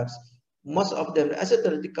natural products. Most of them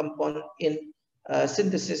acetylated compound in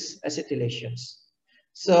synthesis acetylations.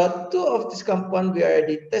 So 2 of this compound we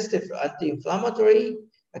already tested for anti-inflammatory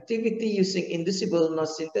activity using inducible node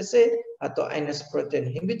synthesis atau inas protein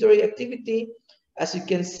inhibitory activity. As you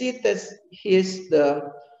can see, here's the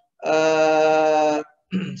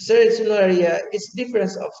sinularia is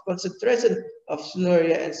difference of concentration of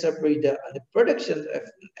sinularia and Cerebrosidae, and the production of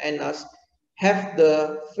inas have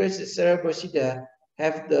the first Cerebrosidae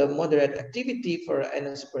have the moderate activity for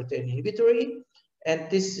inas protein inhibitory, and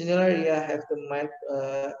this sinularia have the mild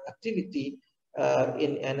activity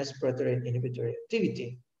in inas protein inhibitory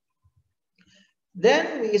activity.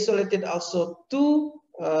 Then we isolated also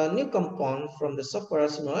 2 new compounds from the Sophora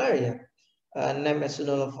sinularia, named as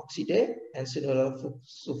Sinulofoxidae and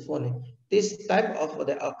Sinulosulfone. This type of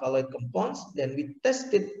the alkaloid compounds, then we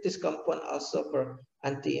tested this compound also for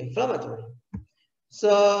anti-inflammatory.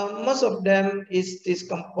 So most of them is this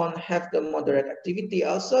compound have the moderate activity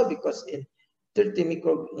also because in 30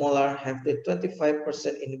 micromolar have the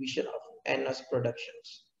 25% inhibition of inas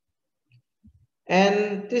productions.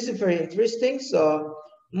 And this is very interesting. So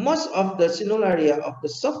most of the sinularia of the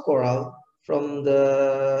soft coral from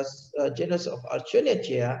the genus of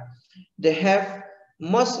Alchoniacea, they have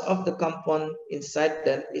most of the compound inside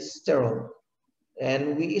them is sterile.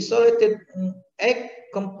 And we isolated 8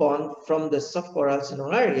 compound from the soft coral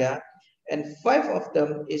sinularia, and 5 of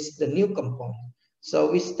them is the new compound.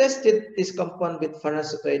 So we tested this compound with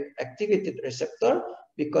farnesatoid activated receptor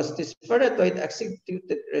because this farnesatoid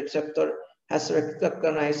activated receptor has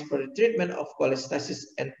recognized for the treatment of cholestasis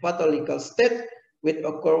and pathological state which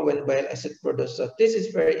occur when bile acid produced. So this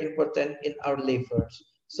is very important in our livers.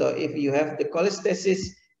 So if you have the cholestasis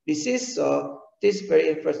disease, so this is very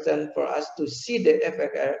important for us to see the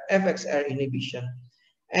FXR inhibition.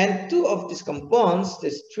 And 2 of these compounds,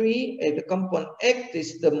 this 3, the compound X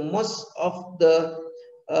is the most of the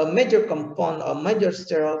a major compound or major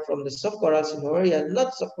sterol from the subcoral sinoaria,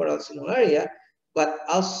 not subcoral sinoaria, but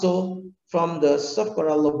also from the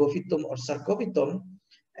subcoral lobophytum or sarcophytum,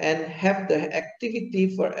 and have the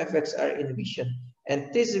activity for FXR inhibition.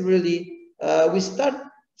 And this really, we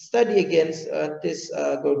study against this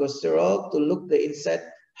gorgosterol to look the inside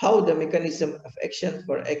how the mechanism of action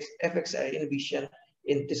for FXR inhibition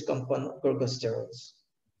in this compound gorgosterols.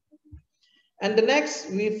 And the next,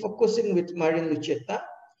 we're focusing with marine lucheta.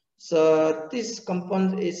 So this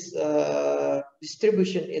compound is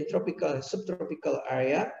distribution in tropical and subtropical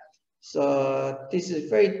area. So this is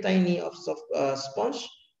very tiny of soft, sponge.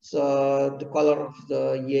 So the color of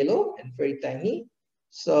the yellow and very tiny.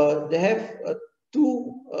 So they have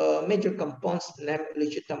two major compounds named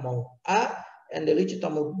lucetamol A and the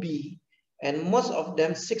lucetamol B. And most of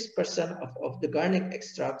them, 6% of the garlic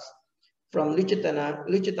extracts from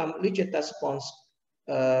luceta sponge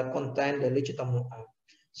contain the lucetamol A.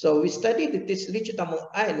 So we studied this lucetamol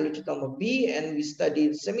A and lucetamol B, and we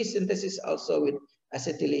studied semisynthesis also with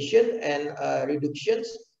acetylation and reductions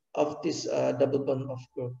of this double bond of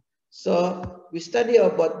group. So we study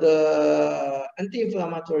about the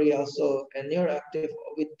anti-inflammatory also and neuroactive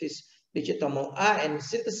with this lucetamol A and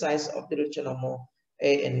synthesis of the lucetamol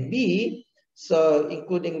A and B. So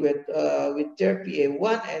including with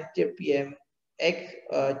TRPA1 and TRPM egg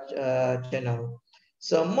channel.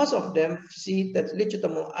 So most of them see that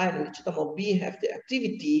lucetamol A and lucetamol B have the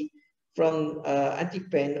activity from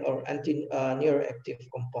anti-pain or anti-neuroactive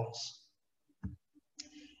compounds.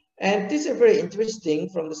 And this is very interesting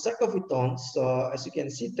from the sarcophytones. So as you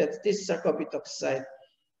can see that this sarcophytoxide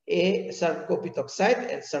and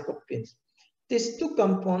sarcopins. These two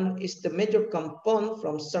compounds is the major compound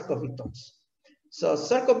from sarcophytones. So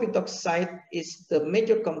sarcophytoxide is the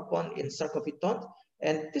major compound in sarcophytone,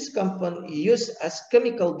 and this compound is used as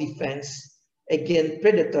chemical defense against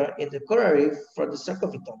predator in the coral reef for the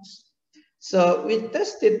sarcophytones. So we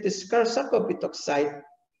tested this sarcophytoxide,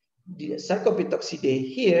 the sarcophytoxide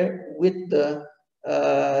here with the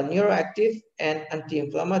neuroactive and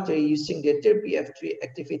anti-inflammatory using the TRPF3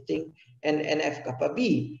 activating and NF-kappa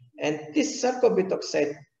B. And this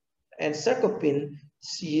sarcophytoxide and sarcopin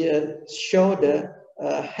show the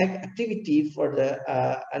high activity for the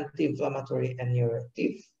anti-inflammatory and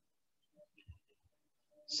neuroactive.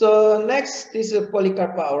 So next, this is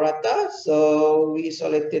Polycarpa aurata. So we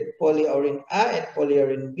selected polyaurine A and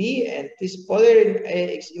polyaurine B, and this polyaurine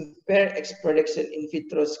A is impaired production in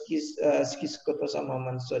vitro Schistosoma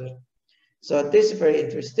mansoni. So this is very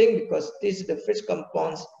interesting because this is the first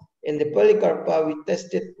compounds in the Polycarpa we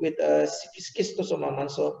tested with Schistosoma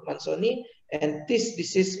mansoni, and this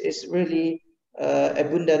disease is really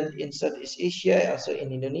abundant in Southeast Asia, also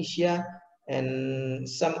in Indonesia, and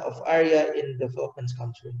some of area in development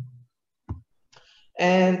country.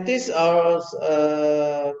 And these are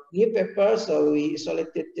new papers. So we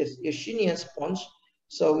selected this Yersinia sponge.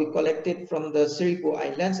 So we collected from the Seribu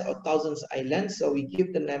Islands or thousands islands. So we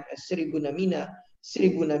give the name as Seribunamide,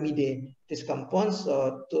 this compound,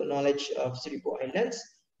 so to knowledge of Seribu Islands.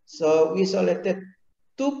 So we selected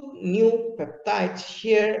two new peptides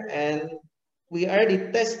here, and we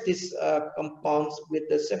already test these compounds with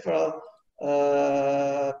the several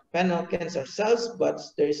panel cancer cells, but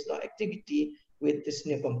there is no activity with these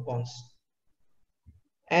new compounds.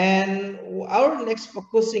 And our next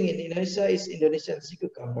focusing in Indonesia is Indonesian sea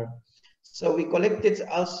cucumber. So we collected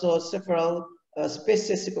also several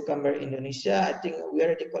species sea cucumber in Indonesia. I think we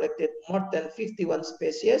already collected more than 51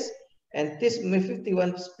 species, and these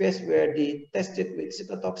 51 species were tested with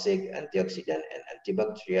cytotoxic, antioxidant, and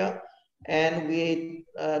antibacterial. And we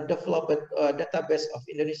developed a database of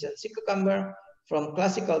Indonesian sea cucumber from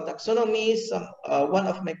classical taxonomy. One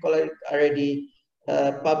of my colleagues already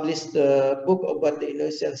published the book about the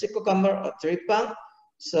Indonesian sea cucumber or teripang.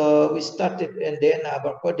 So we started in DNA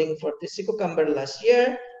barcoding for the sea cucumber last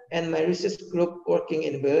year, and my research group working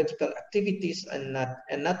in biological activities and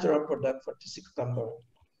natural product for the sea cucumber.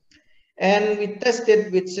 And we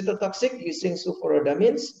tested with cytotoxic using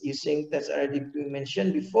sulforodamines, using that's already been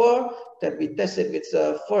mentioned before, that we tested with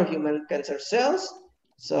 4 human cancer cells.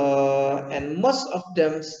 So, and most of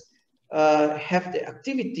them have the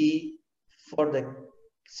activity for the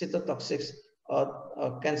cytotoxic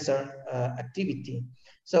or cancer activity.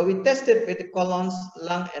 So we tested with the colons,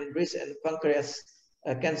 lung, and breast and pancreas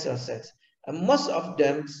cancer cells. And most of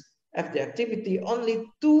them have the activity. Only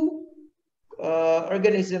 2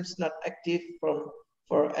 organisms not active for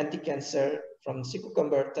anti-cancer from sea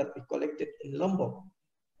cucumber that we collected in Lombok.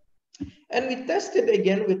 And we tested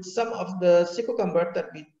again with some of the sea cucumber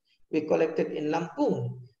that we collected in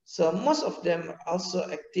Lampung. So most of them are also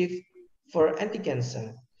active for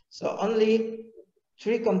anti-cancer. So only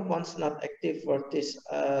 3 compounds not active for this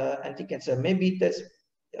anti-cancer. Maybe that's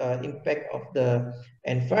impact of the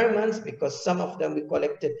environments, because some of them we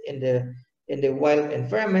collected in the wild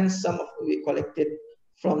environment, some of we collected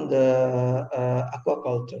from the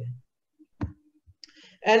aquaculture.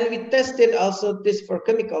 And we tested also this for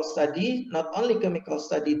chemical study, not only chemical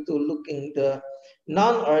study to looking the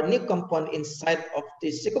non or new compound inside of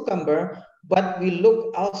the cucumber, but we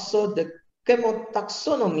look also the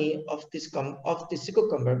chemotaxonomy of this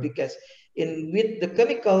cucumber, because with the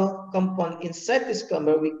chemical compound inside this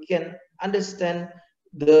cucumber, we can understand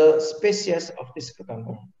the species of this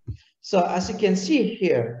cucumber. So as you can see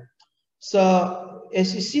here, so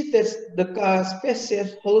as you see that the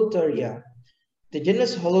species Holuteria, the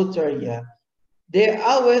genus Holuteria, they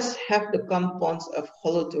always have the compounds of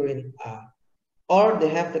holuterin A, or they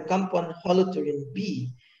have the compound holuterin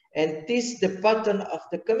B, and this is the pattern of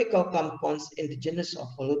the chemical compounds in the genus of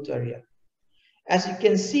Holuteria. As you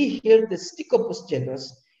can see here, the Stichopus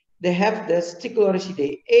genus, they have the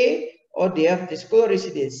Stichulorisidae A, or they have the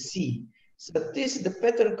Stichulorisidae C. So this is the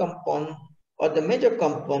pattern compound or the major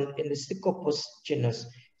compound in the Stichopus genus.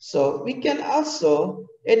 So we can also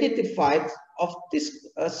identify of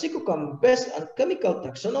this cucumber based on chemical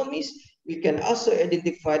taxonomies. We can also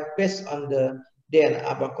identify based on the DNA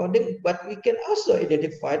barcoding, but we can also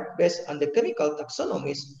identify based on the chemical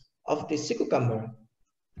taxonomies of the cucumber.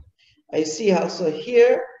 I see also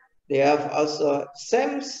here they have also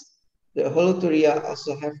SEMS. The Holuteria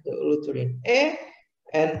also have the holuterin A,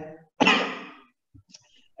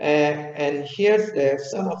 and here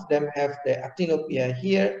some of them have the actinopia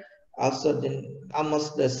here. Also,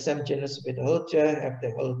 almost the same genus with Holuteria have the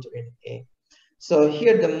holuterin A. So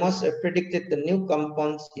here the most predicted the new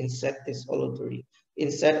compounds inside this holuteria,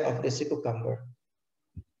 inside of the cucumber.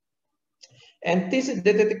 And this is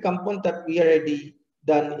the compound that we already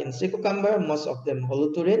done in cucumber, most of them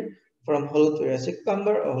holuterin from Holuteria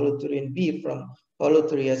cucumber, or holuterin B from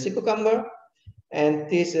Holuteria cucumber. And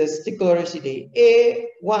this is Stichulorisidae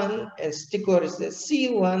A1 and Stichulorisidae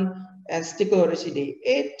C1 and Stichulorisidae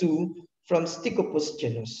A2 from Stichopus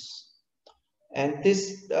genus. And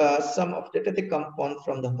this some of the compound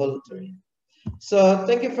from the holuterin. So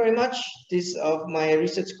thank you very much. This of my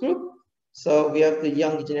research group. So we have the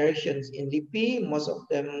young generations in LIPI, most of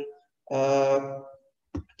them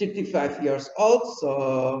 55 years old.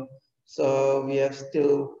 So we are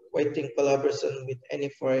still waiting collaboration with any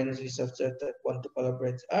foreign researchers that want to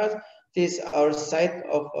collaborate with us. This is our site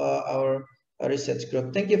of our research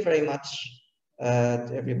group. Thank you very much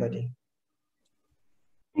to everybody.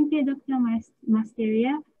 Thank you, Dr.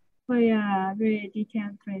 Masteria, for your very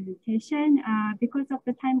detailed presentation. Because of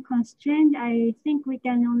the time constraint, I think we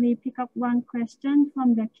can only pick up one question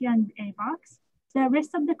from the Q&A box. The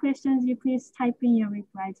rest of the questions, you please type in your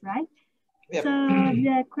replies, right? Yep. So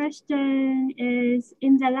the question is,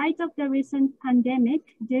 in the light of the recent pandemic,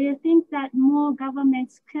 do you think that more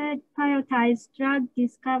governments could prioritize drug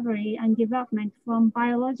discovery and development from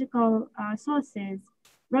biological sources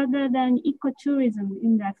rather than ecotourism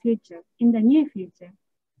in the near future?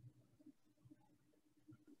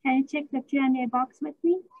 Can you check the Q&A box with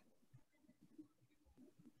me?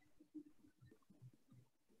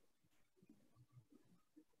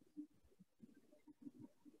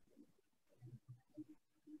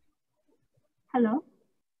 Hello?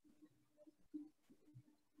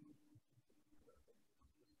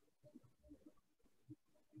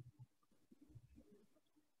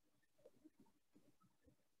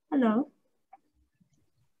 Hello?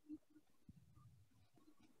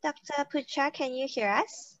 Dr. Pucha, can you hear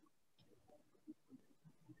us?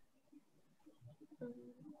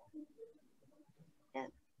 Yeah.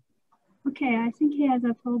 Okay, I think he has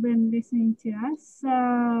a problem listening to us. So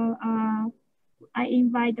I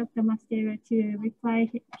invite Dr. Masteria to reply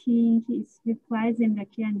his replies in the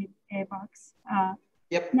Q&A box.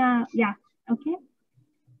 Yep. Now, yeah, okay.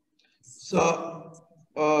 So,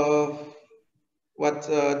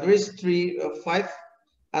 there is 5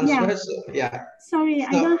 answers. Yeah. Sorry, so,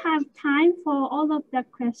 I don't have time for all of the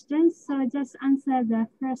questions, so just answer the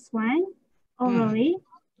first one orally,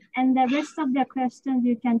 and the rest of the questions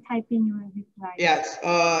you can type in your reply. Yes.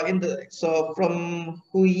 So from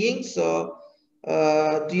Hu Ying, so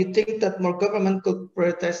do you think that more government could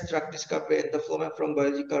prioritize drug discovery and development from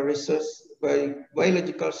biological sources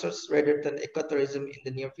rather than ecotourism in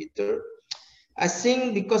the near future? I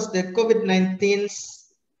think because the COVID-19,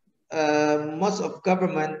 most of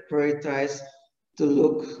government prioritize to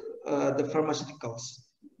look the pharmaceuticals.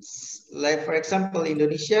 Like for example,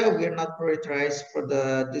 Indonesia, we are not prioritized for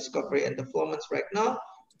the discovery and developments right now.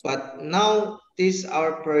 But now this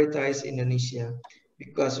our prioritized Indonesia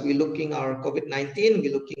because we're looking our COVID-19,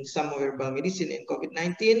 we're looking some herbal medicine in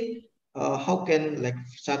COVID-19. How can like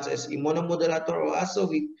such as immunomodulator or also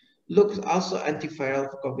we look also antiviral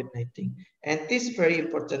for COVID-19. And this is very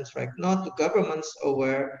important right now to governments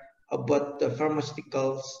aware about the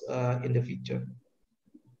pharmaceuticals in the future.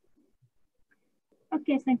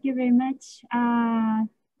 Okay, thank you very much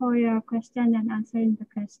for your question and answering the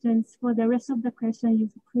questions. For the rest of the questions, you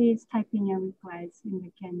please type in your replies in the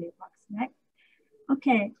Q&A box, right?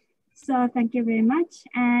 Okay, so thank you very much.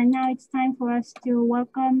 And now it's time for us to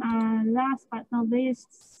welcome our last but not least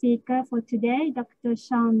speaker for today, Dr.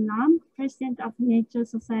 Sean Lam, President of Nature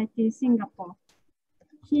Society Singapore.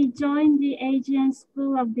 He joined the Asian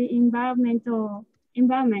School of the Environment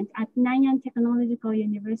at Nanyang Technological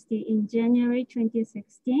University in January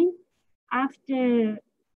 2016 after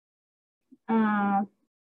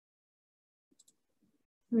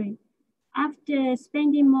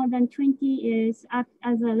spending more than 20 years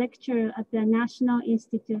as a lecturer at the National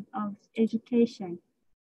Institute of Education.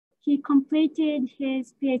 He completed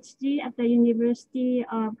his PhD at the University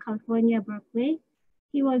of California, Berkeley.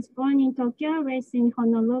 He was born in Tokyo, raised in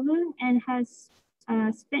Honolulu, and has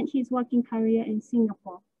spent his working career in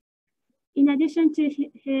Singapore. In addition to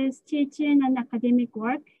his teaching and academic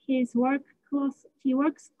work, he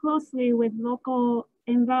works closely with local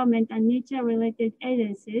environment and nature-related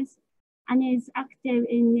agencies and is active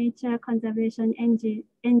in nature conservation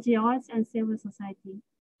NGOs and civil society.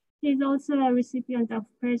 He is also a recipient of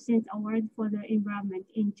President's Award for the Environment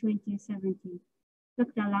in 2017.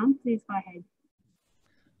 Dr. Lam, please go ahead.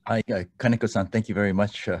 Hi, Kaneko-san, thank you very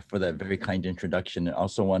much for that very kind introduction. I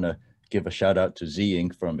also want to give a shout out to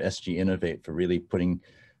Ziying from SGInnovate for really putting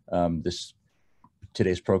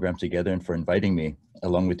today's program together and for inviting me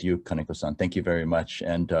along with you, Kaneko-san. Thank you very much.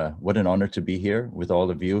 And what an honor to be here with all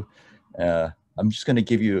of you. I'm just going to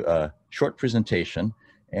give you a short presentation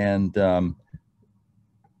and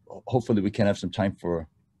hopefully we can have some time for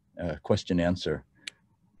question and answer.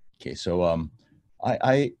 Okay, so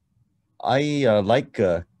I like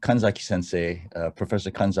Kanzaki sensei,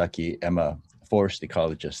 Professor Kanzaki, am a forest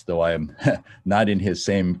ecologist, though I am not in his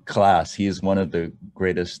same class. He is one of the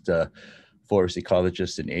greatest forest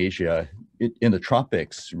ecologists in Asia, in the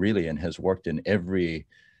tropics, really, and has worked in every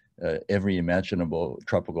imaginable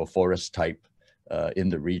tropical forest type in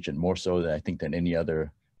the region, more so than I think than any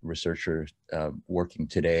other researcher working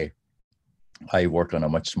today. I work on a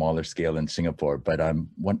much smaller scale in Singapore, but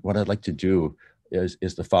what I'd like to do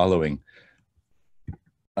is the following.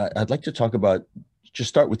 I'd like to talk about, just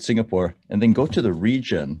start with Singapore and then go to the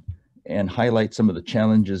region and highlight some of the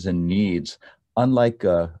challenges and needs. Unlike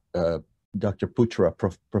Dr. Putra,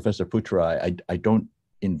 Professor Putra, I don't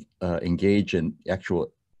engage in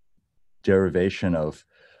actual derivation of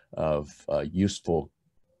useful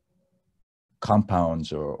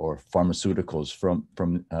compounds or pharmaceuticals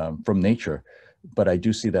from nature, but I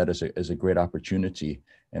do see that as a great opportunity.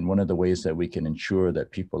 And one of the ways that we can ensure that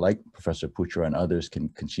people like Professor Putra and others can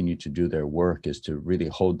continue to do their work is to really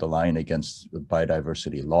hold the line against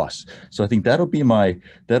biodiversity loss. So I think that'll be my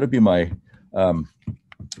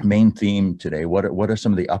main theme today. What are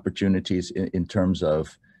some of the opportunities in terms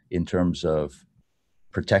of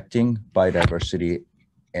protecting biodiversity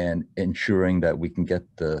and ensuring that we can get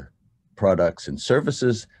the products and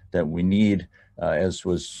services that we need, as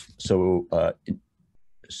was so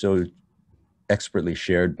expertly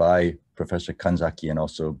shared by Professor Kanzaki and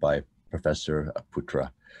also by Professor Putra.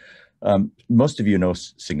 Most of you know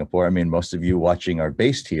Singapore. I mean, most of you watching are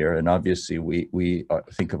based here, and obviously we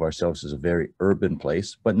think of ourselves as a very urban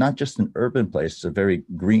place, but not just an urban place, it's a very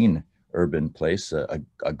green urban place,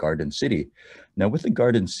 a garden city. Now with the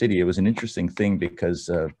garden city, it was an interesting thing because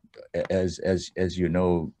as you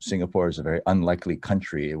know, Singapore is a very unlikely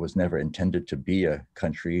country. It was never intended to be a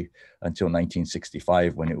country until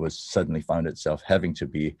 1965, when it was suddenly found itself having to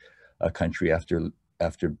be a country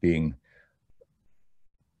after being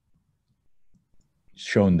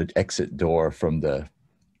shown the exit door from the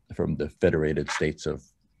Federated States of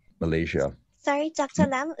Malaysia. Sorry, Dr.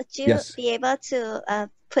 Lam, would you Yes. be able to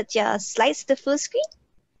put your slides to full screen?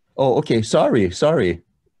 Oh, okay. Sorry.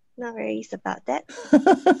 No worries about that.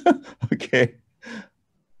 Okay.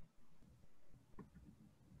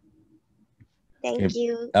 Thank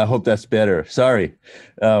you. I hope that's better. Sorry.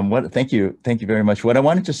 Thank you very much. What I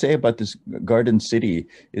wanted to say about this garden city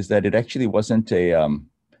is that it actually wasn't a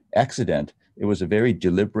accident. It was a very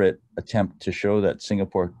deliberate attempt to show that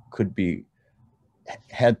Singapore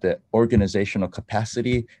had the organizational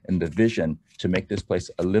capacity and the vision to make this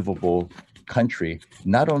place a livable country,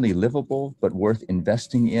 not only livable, but worth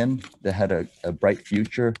investing in, that had a bright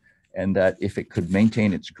future, and that if it could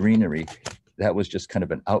maintain its greenery, that was just kind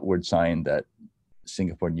of an outward sign that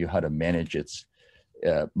Singapore knew how to manage its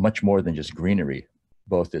much more than just greenery,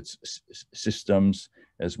 both its systems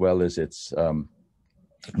as well as its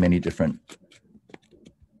many different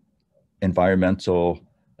environmental,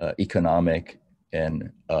 economic,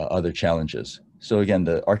 and other challenges. So again,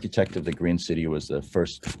 the architect of the Green City was the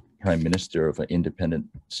first Prime Minister of an independent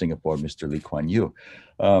Singapore, Mr. Lee Kuan Yew.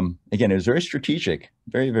 Again, it was very strategic,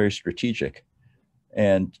 very, very strategic.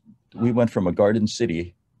 And we went from a garden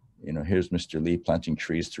city, you know, here's Mr. Lee planting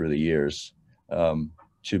trees through the years,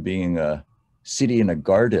 to being a city in a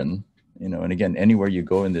garden, you know, and again, anywhere you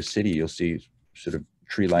go in the city, you'll see sort of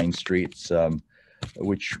tree-lined streets,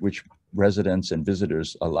 which residents and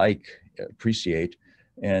visitors alike appreciate.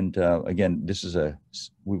 And again,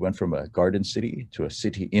 we went from a garden city to a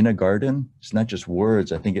city in a garden. It's not just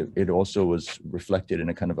words. I think it also was reflected in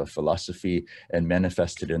a kind of a philosophy and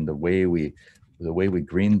manifested in the way we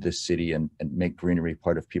green this city and make greenery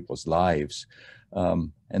part of people's lives.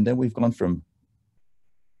 And then we've gone from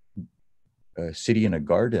a city in a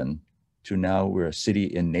garden to now we're a city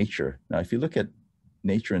in nature. Now, if you look at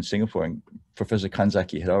nature in Singapore, and Professor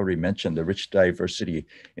Kanzaki had already mentioned the rich diversity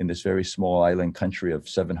in this very small island country of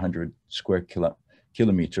 700 square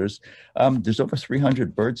kilometers. There's over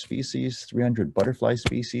 300 bird species, 300 butterfly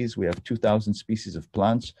species. We have 2,000 species of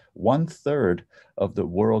plants, 1/3 of the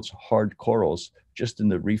world's hard corals just in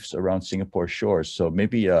the reefs around Singapore shores. So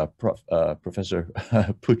maybe Professor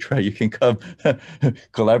Putra, you can come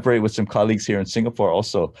collaborate with some colleagues here in Singapore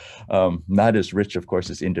also. Not as rich, of course,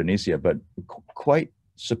 as Indonesia, but quite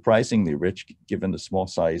surprisingly rich given the small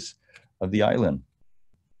size of the island.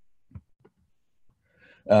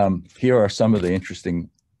 Here are some of the interesting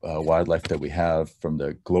wildlife that we have from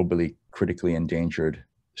the globally critically endangered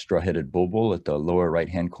straw-headed bulbul at the lower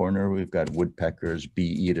right-hand corner. We've got woodpeckers,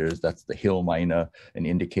 bee eaters. That's the hill myna, an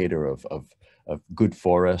indicator of good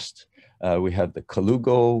forest. We have the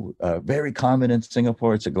kalugo, very common in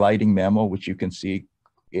Singapore. It's a gliding mammal, which you can see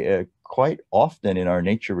quite often in our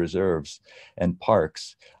nature reserves and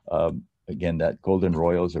parks. Again, that golden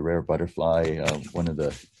royal is a rare butterfly, one of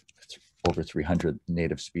the over 300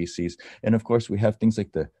 native species. And of course, we have things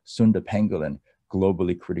like the Sunda pangolin,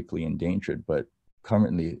 globally critically endangered, but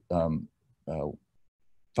currently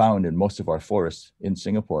found in most of our forests in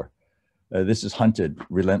Singapore. This is hunted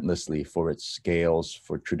relentlessly for its scales,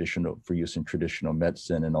 for use in traditional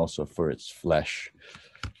medicine, and also for its flesh.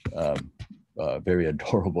 Very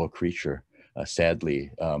adorable creature,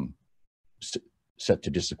 sadly set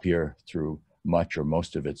to disappear through much or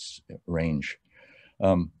most of its range.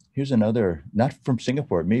 Here's another, not from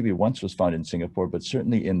Singapore, maybe once was found in Singapore, but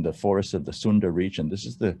certainly in the forests of the Sunda region. This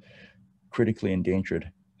is the critically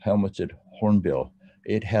endangered helmeted hornbill.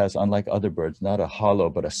 It has, unlike other birds, not a hollow,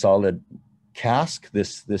 but a solid casque,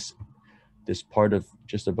 this part of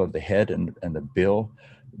just above the head and the bill.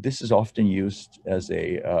 This is often used as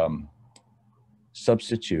a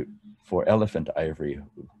substitute for elephant ivory,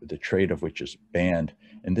 the trade of which is banned.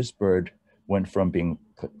 And this bird went from being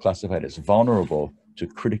classified as vulnerable to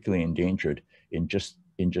critically endangered in just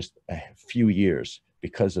a few years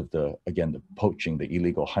because of the poaching, the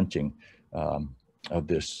illegal hunting of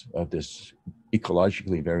this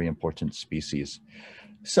ecologically very important species.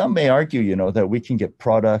 Some may argue, you know, that we can get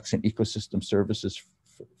products and ecosystem services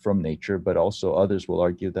from nature, but also others will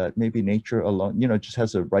argue that maybe nature alone, you know, just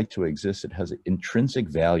has a right to exist. It has an intrinsic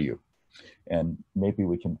value. And maybe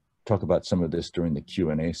we can talk about some of this during the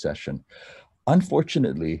Q&A session.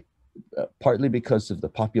 Unfortunately, partly because of the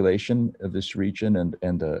population of this region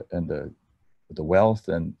and the wealth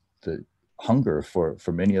and the hunger for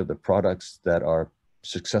many of the products that are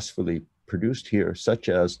successfully produced here, such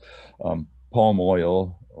as palm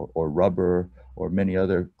oil or rubber or many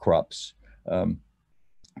other crops,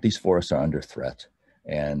 these forests are under threat.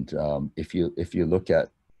 And if you look at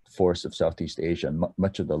forests of Southeast Asia,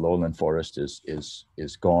 much of the lowland forest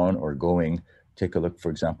is gone or going. Take a look, for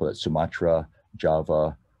example, at Sumatra,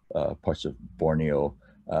 Java, parts of Borneo.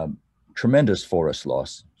 Tremendous forest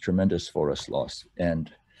loss.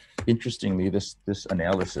 And interestingly, this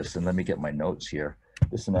analysis, and let me get my notes here.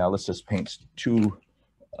 This analysis paints two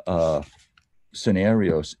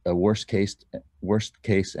scenarios: a worst case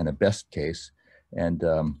and a best case. And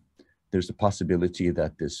there's a possibility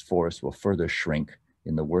that this forest will further shrink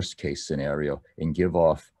in the worst case scenario and give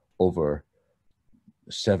off over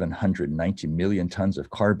 790 million tons of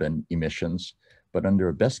carbon emissions. But under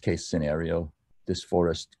a best case scenario, this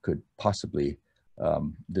forest could possibly,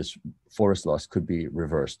 this forest loss could be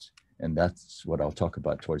reversed. And that's what I'll talk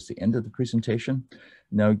about towards the end of the presentation.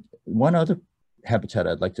 Now, one other habitat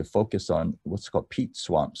I'd like to focus on, what's called peat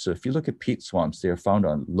swamps. So if you look at peat swamps, they are found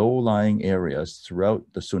on low-lying areas throughout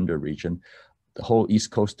the Sunda region, the whole east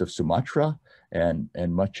coast of Sumatra, and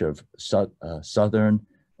much of southern,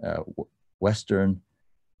 western,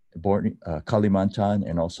 Kalimantan,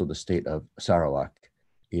 and also the state of Sarawak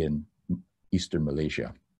in eastern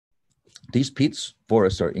Malaysia. These peat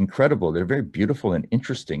forests are incredible. They're very beautiful and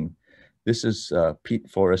interesting. This is peat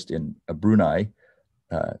forest in Brunei.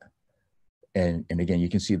 And again, you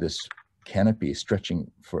can see this canopy stretching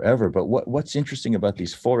forever. But what's interesting about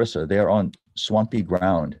these forests are they're on swampy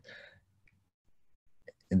ground.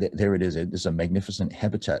 And there it is. It is a magnificent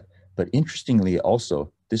habitat. But interestingly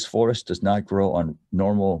also, this forest does not grow on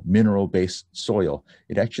normal mineral-based soil.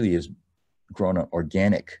 It actually is grown on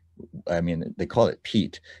organic. I mean, they call it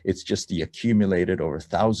peat. It's just the accumulated over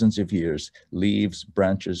thousands of years, leaves,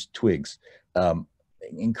 branches, twigs.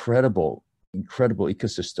 Incredible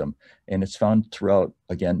ecosystem. And it's found throughout,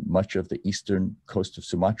 again, much of the eastern coast of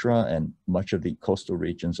Sumatra and much of the coastal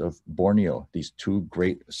regions of Borneo, these two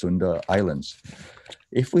great Sunda islands.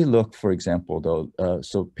 If we look, for example, though,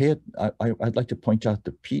 I'd like to point out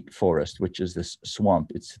the peat forest, which is this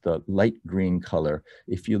swamp. It's the light green color.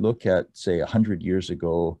 If you look at, say, 100 years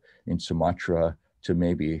ago in Sumatra to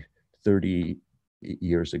maybe 30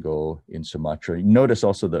 years ago in Sumatra, you notice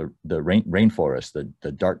also the rainforest,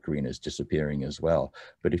 the dark green is disappearing as well.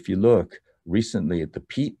 But if you look recently, the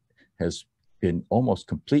peat has been almost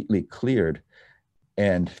completely cleared.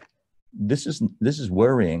 And this is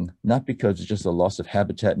worrying, not because it's just a loss of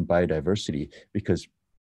habitat and biodiversity, because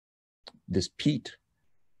this peat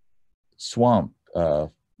swamp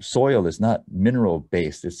soil is not mineral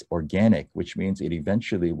based, it's organic, which means it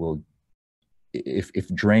eventually will, if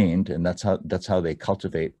drained, and that's how they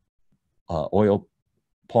cultivate oil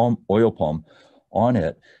palm on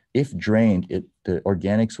it. If drained, the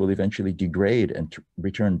organics will eventually degrade and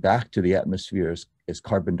return back to the atmosphere as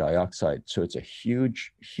carbon dioxide. So it's a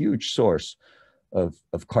huge source of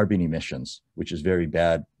carbon emissions, which is very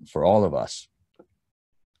bad for all of us.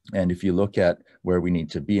 And if you look at where we need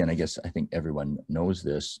to be, and I think everyone knows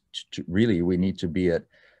this, really we need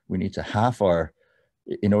to half our,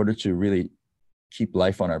 in order to really keep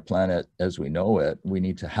life on our planet as we know it, we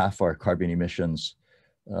need to half our carbon emissions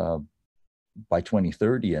by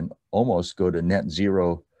 2030 and almost go to net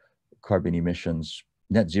zero carbon emissions,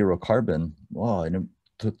 net zero carbon, in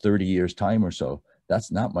 30 years time or so.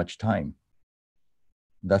 That's not much time.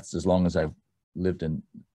 That's as long as I've lived in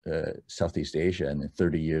Southeast Asia, and in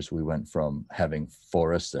 30 years we went from having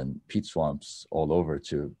forests and peat swamps all over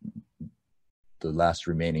to the last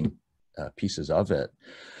remaining pieces of it.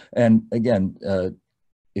 And again,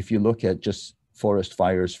 if you look at just forest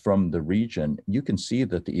fires from the region, you can see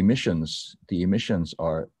that the emissions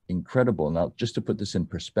are incredible. Now, just to put this in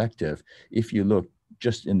perspective, if you look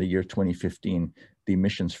just in the year 2015, the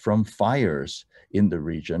emissions from fires in the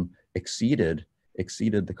region exceeded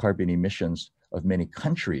the carbon emissions of many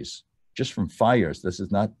countries just from fires. This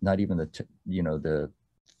is not even the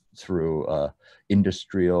through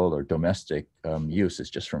industrial or domestic use. It's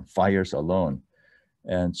just from fires alone.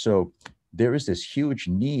 And so there is this huge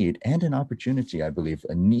need and an opportunity, I believe,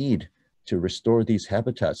 a need to restore these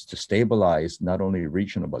habitats, to stabilize not only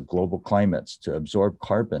regional but global climates, to absorb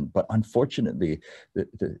carbon. But unfortunately,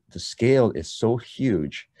 the scale is so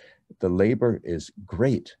huge. The labor is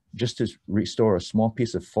great. Just to restore a small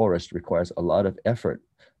piece of forest requires a lot of effort,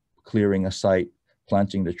 clearing a site,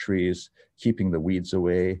 planting the trees, keeping the weeds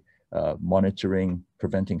away, monitoring,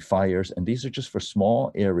 preventing fires. And these are just for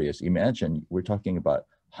small areas. Imagine we're talking about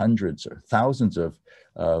hundreds or thousands of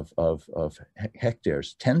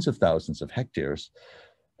hectares, tens of thousands of hectares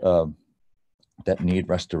that need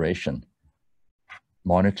restoration,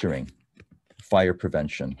 monitoring, fire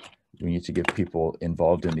prevention. We need to give people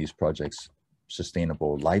involved in these projects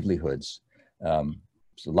sustainable livelihoods. So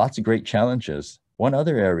lots of great challenges. One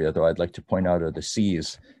other area, though, I'd like to point out are the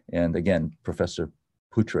seas. And again, Professor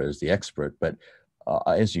Putra is the expert, but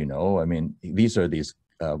as you know, I mean, these are these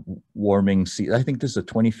warming seas. I think this is a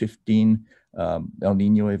 2015 El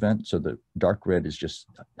Nino event. So the dark red is just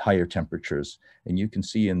higher temperatures. And you can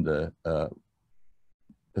see in the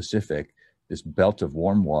Pacific, this belt of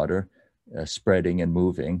warm water spreading and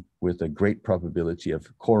moving with a great probability of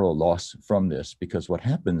coral loss from this, because what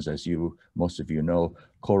happens, as most of you know,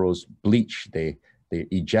 corals bleach. They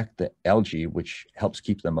eject the algae, which helps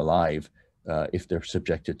keep them alive if they're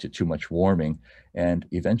subjected to too much warming. And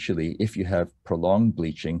eventually, if you have prolonged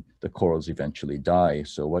bleaching, the corals eventually die.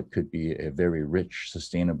 So what could be a very rich,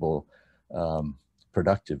 sustainable,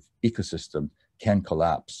 productive ecosystem can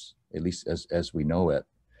collapse at least as we know it.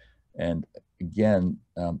 And again,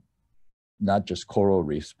 not just coral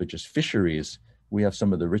reefs, but just fisheries. We have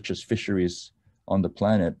some of the richest fisheries on the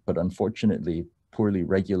planet, but unfortunately, poorly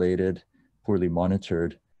regulated, poorly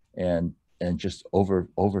monitored, and just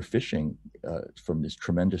overfishing from this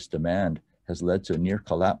tremendous demand has led to a near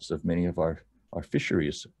collapse of many of our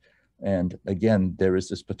fisheries. And again, there is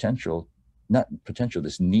this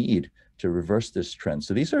this need to reverse this trend.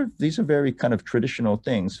 So these are very kind of traditional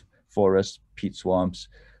things: forests, peat swamps,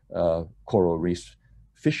 coral reefs,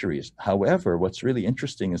 fisheries. However, what's really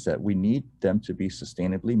interesting is that we need them to be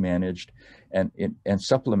sustainably managed and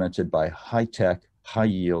supplemented by high-tech,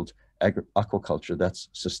 high-yield aquaculture that's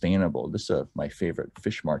sustainable. This is my favorite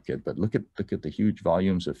fish market, but look at the huge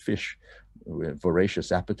volumes of fish with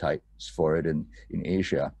voracious appetites for it in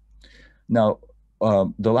Asia. Now,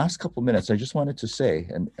 the last couple minutes, I just wanted to say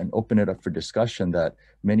and open it up for discussion that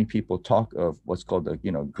many people talk of what's called the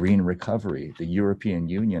green recovery. The European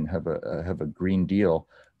Union have a Green Deal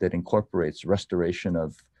that incorporates restoration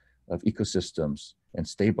of ecosystems and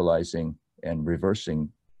stabilizing and reversing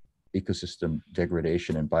ecosystem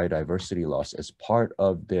degradation and biodiversity loss as part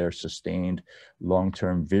of their sustained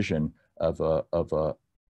long-term vision of a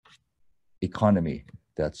economy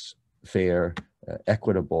that's fair,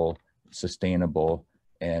 equitable, sustainable,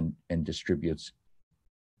 and distributes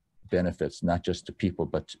benefits not just to people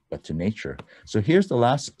but to nature. So here's the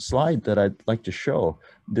last slide that I'd like to show.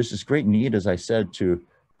 There's this great need, as I said, to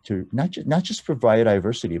not just for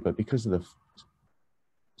biodiversity, but because of the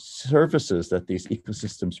services that these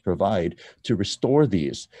ecosystems provide, to restore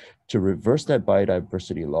these, to reverse that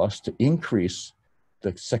biodiversity loss, to increase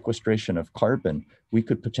the sequestration of carbon. We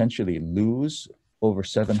could potentially lose over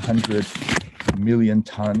 700 million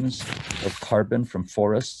tons of carbon from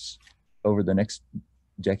forests over the next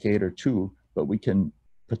decade or two, but we can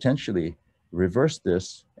potentially reverse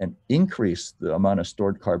this and increase the amount of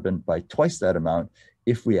stored carbon by twice that amount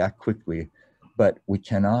if we act quickly. But we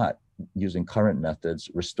cannot, using current methods,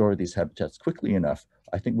 restore these habitats quickly enough.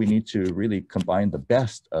 I think we need to really combine the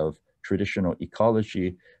best of traditional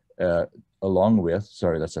ecology along with,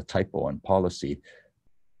 sorry, that's a typo on policy.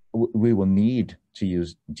 We will need to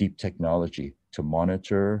use deep technology to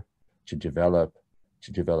monitor, to develop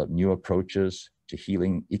new approaches to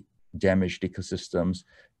healing damaged ecosystems,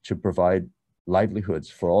 to provide livelihoods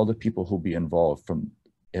for all the people who'll be involved, from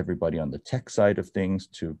everybody on the tech side of things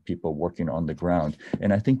to people working on the ground.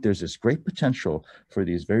 And I think there's this great potential for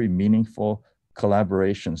these very meaningful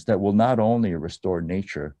collaborations that will not only restore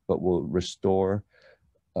nature, but will restore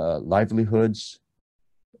livelihoods,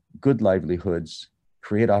 good livelihoods,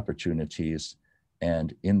 create opportunities,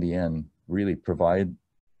 and in the end, really provide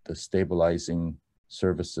the stabilizing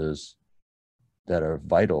services that are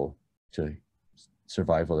vital to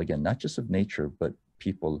survival, again, not just of nature, but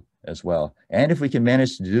people as well. And if we can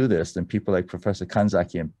manage to do this, then people like Professor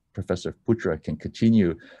Kanzaki and Professor Putra can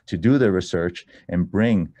continue to do their research and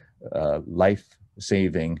bring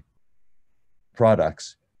life-saving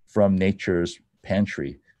products from nature's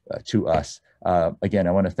pantry to us. Again,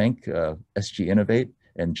 I want to thank SGInnovate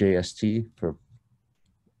and JST for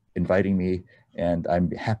inviting me, and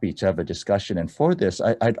I'm happy to have a discussion. And for this,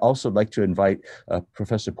 I'd also like to invite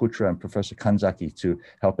Professor Putra and Professor Kanzaki to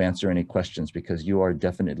help answer any questions, because you are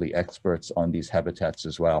definitely experts on these habitats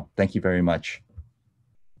as well. Thank you very much.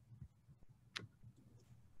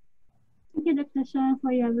 Thank you, Dr. Sean,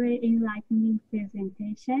 for your very enlightening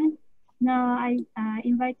presentation. Now I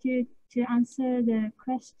invite you to answer the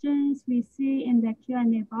questions we see in the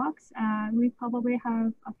Q&A box. We probably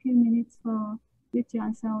have a few minutes for you to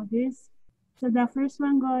answer all this. So the first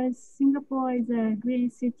one goes, Singapore is a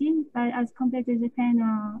green city, but as compared to Japan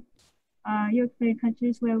or European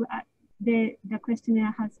countries where the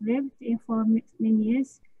questionnaire has lived in for many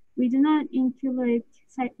years, we do not include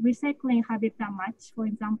recycling habit that much. For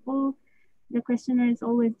example, the questionnaire is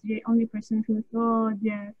always the only person who throw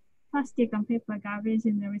the plastic and paper garbage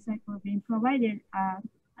in the recycle bin provided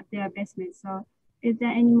at their basement. So is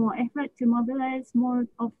there any more effort to mobilize more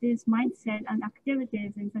of this mindset and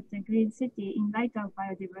activities in such a green city in light of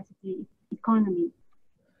biodiversity economy?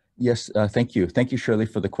 Yes, thank you. Thank you, Shirley,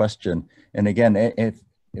 for the question. And again, if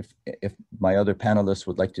my other panelists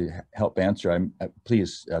would like to help answer,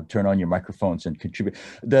 please turn on your microphones and contribute.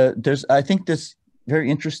 I think this very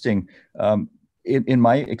interesting. In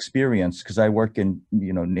my experience, because I work in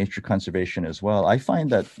nature conservation as well, I find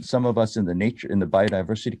that some of us in the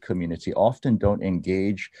biodiversity community often don't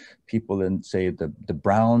engage people in, say, the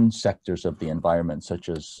brown sectors of the environment, such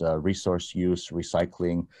as resource use,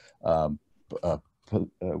 recycling,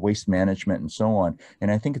 waste management and so on.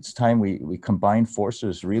 And I think it's time we combine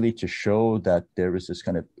forces really to show that there is this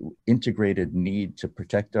kind of integrated need to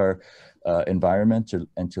protect our environment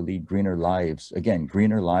and to lead greener lives. Again,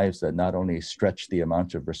 greener lives that not only stretch the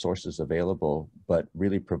amount of resources available, but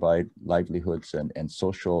really provide livelihoods and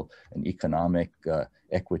social and economic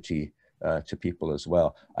equity to people as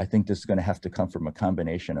well. I think this is going to have to come from a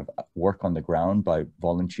combination of work on the ground by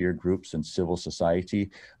volunteer groups and civil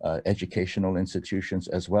society, educational institutions,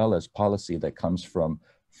 as well as policy that comes from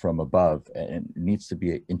above, and it needs to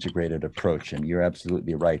be an integrated approach. And you're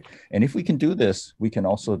absolutely right. And if we can do this, we can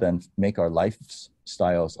also then make our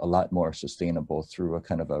lifestyles a lot more sustainable through a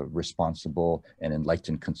kind of a responsible and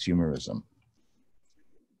enlightened consumerism.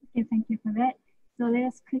 Okay, thank you for that. So let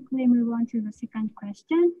us quickly move on to the second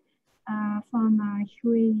question from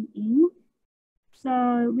Hui In.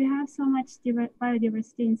 So we have so much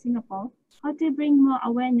biodiversity in Singapore. How to bring more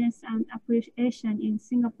awareness and appreciation in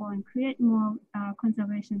Singapore and create more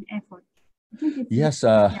conservation effort? Yes,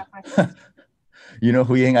 you know,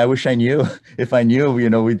 Hui Ying, I wish I knew. If I knew, you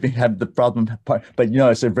know, we'd have the problem part. But, you know,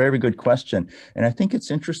 it's a very good question. And I think it's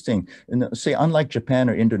interesting. And say, unlike Japan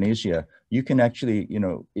or Indonesia, you can actually, you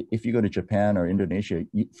know, if you go to Japan or Indonesia,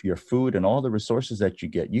 your food and all the resources that you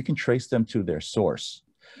get, you can trace them to their source.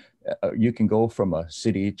 You can go from a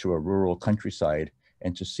city to a rural countryside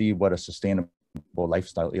and to see what a sustainable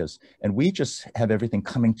lifestyle is. And we just have everything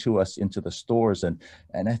coming to us into the stores. And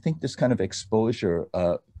I think this kind of exposure,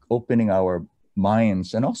 opening our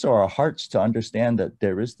minds and also our hearts to understand that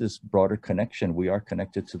there is this broader connection. We are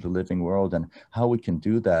connected to the living world, and how we can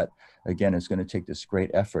do that, again, is going to take this great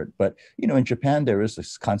effort. But, you know, in Japan, there is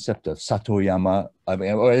this concept of satoyama. I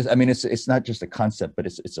mean, it's not just a concept, but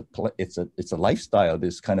it's a lifestyle,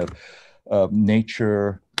 this kind of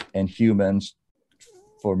nature and humans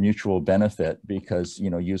for mutual benefit, because,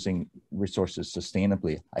 you know, using resources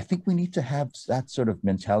sustainably. I think we need to have that sort of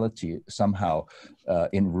mentality somehow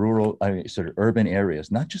in rural, sort of urban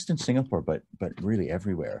areas, not just in Singapore, but really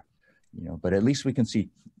everywhere, you know. But at least we can see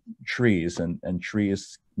trees, and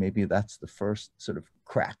trees, maybe that's the first sort of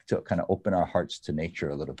crack to kind of open our hearts to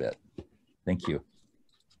nature a little bit. Thank you.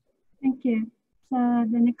 Thank you. So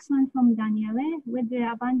the next one from Daniele. With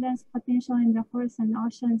the abundance potential in the forests and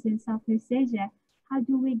oceans in Southeast Asia, how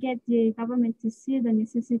do we get the government to see the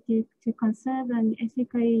necessity to conserve and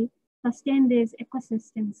ethically sustain these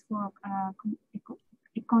ecosystems for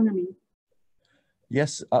economy?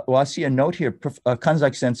 Yes, well, I see a note here.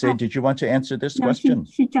 Kanzaki-sensei, did you want to answer this question?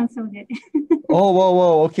 She canceled it. Oh,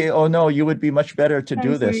 whoa, okay. Oh, no, you would be much better to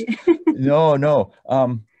do this. No.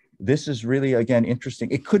 This is really, again,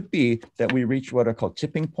 interesting. It could be that we reach what are called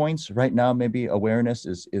tipping points. Right now, maybe awareness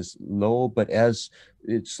is low, but as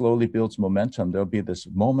it slowly builds momentum, there'll be this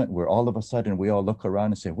moment where all of a sudden we all look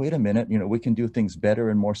around and say, wait a minute, you know, we can do things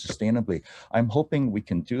better and more sustainably. I'm hoping we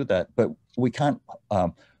can do that, but we can't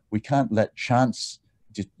let chance,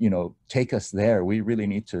 you know, take us there. We really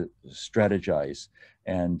need to strategize,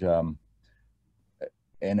 and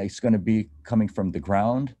it's going to be coming from the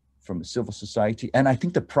ground, from civil society. And I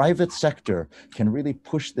think the private sector can really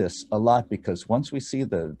push this a lot, because once we see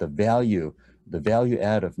the value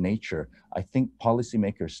add of nature, I think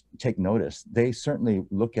policymakers take notice. They certainly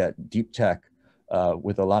look at deep tech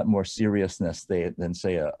with a lot more seriousness than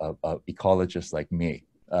say a ecologist like me,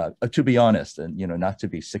 to be honest, and, you know, not to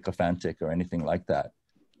be sycophantic or anything like that.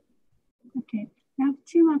 Okay, I have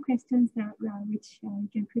two more questions that which we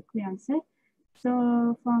can quickly answer.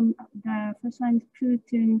 So from the first one,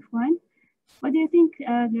 Pu-Tun-Huan, what do you think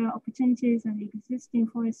the opportunities of existing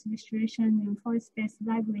forest restoration and forest-based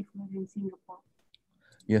livelihood in Singapore?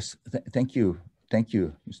 Yes, thank you,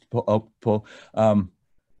 Mr. Po.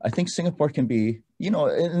 I think Singapore can be, you know,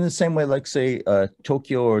 in the same way, like say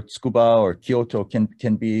Tokyo or Tsukuba or Kyoto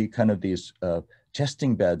can be kind of these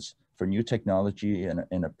testing beds for new technology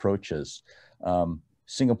and approaches.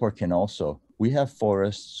 Singapore can also. We have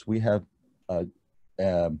forests. We have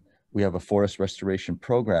a forest restoration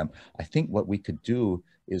program. I think what we could do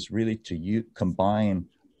is really to combine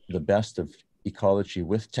the best of ecology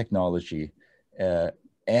with technology,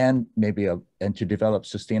 and maybe and to develop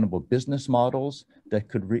sustainable business models that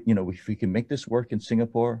could, you know, if we can make this work in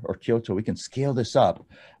Singapore or Kyoto, we can scale this up.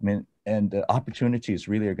 I mean, and the opportunities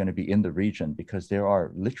really are going to be in the region, because there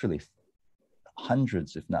are literally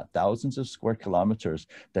hundreds, if not thousands, of square kilometers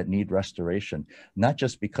that need restoration, not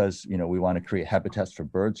just because, you know, we want to create habitats for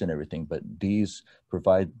birds and everything, but these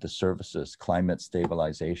provide the services, climate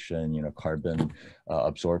stabilization, you know, carbon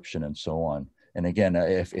absorption, and so on. And again,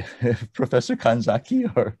 if Professor Kanzaki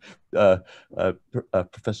or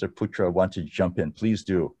Professor Putra want to jump in, please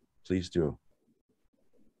do.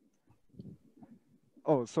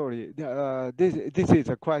 Oh, sorry. This is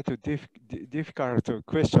a quite a difficult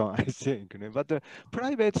question, I think. But the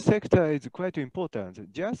private sector is quite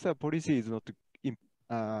important. Just a policy is not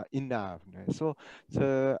enough. So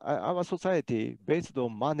our society based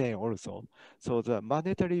on money also. So the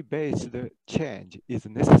monetary based change is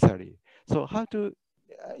necessary. So how to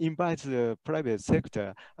invite the private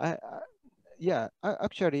sector? Yeah,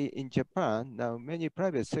 actually in Japan, now many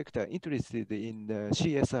private sector interested in the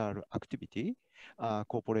CSR activity,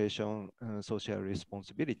 corporation social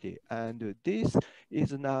responsibility. And this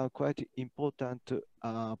is now quite important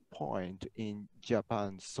point in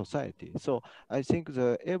Japan's society. So I think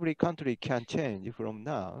every country can change from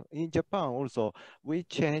now. In Japan also, we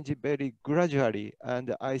change very gradually.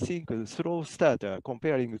 And I think slow start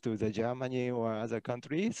comparing to the Germany or other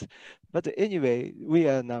countries. But anyway, we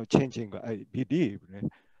are now changing, I believe.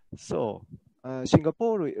 So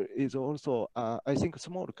Singapore is also, I think,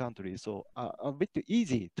 small country, so a bit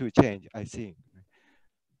easy to change, I think.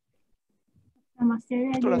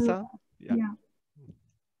 Mastera, yeah.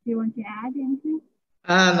 Do you want to add anything?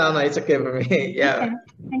 No, it's okay for me. Yeah. Okay,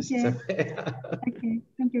 thank you. Okay,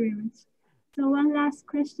 thank you very much. So one last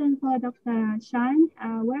question for Dr. Shan.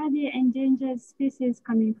 Where are the endangered species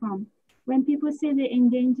coming from? When people see the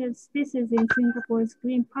endangered species in Singapore's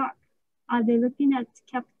Green Park, are they looking at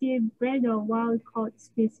captive bred or wild caught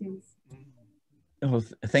species? Oh,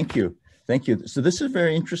 thank you. Thank you. So this is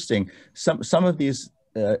very interesting. Some of these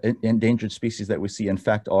endangered species that we see, in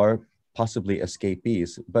fact, are possibly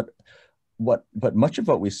escapees. But much of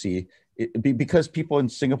what we see, because people in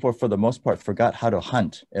Singapore, for the most part, forgot how to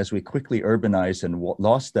hunt as we quickly urbanized and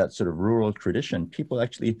lost that sort of rural tradition, people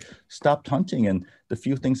actually stopped hunting. And the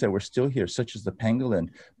few things that were still here, such as the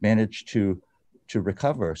pangolin, managed to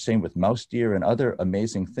recover. Same with mouse deer and other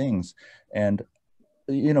amazing things. And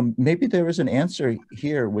you know, maybe there is an answer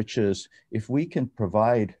here, which is if we can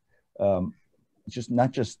provide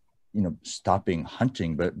not just you know stopping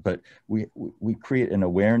hunting, but we create an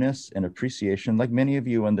awareness and appreciation, like many of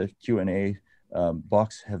you on the Q&A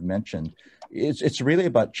box have mentioned. It's really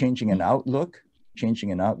about changing an outlook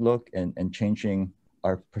and changing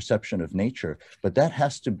our perception of nature. But that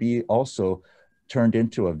has to be also turned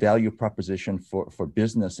into a value proposition for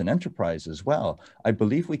business and enterprise as well. I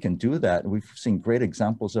believe we can do that. We've seen great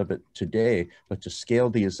examples of it today, but to scale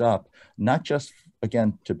these up, not just,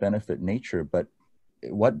 again, to benefit nature, but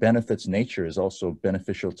what benefits nature is also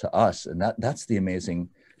beneficial to us. And that's the amazing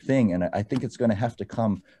thing. And I think it's going to have to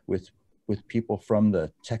come with people from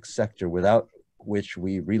the tech sector, without which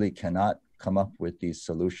we really cannot come up with these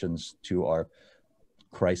solutions to our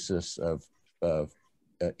crisis of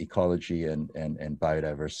ecology and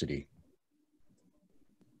biodiversity.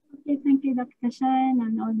 Okay, thank you, Dr. Shan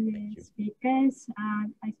and all the speakers.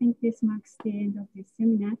 I think this marks the end of this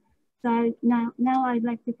seminar. So now I'd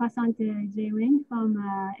like to pass on to Jaywin from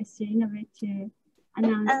SGInnovate to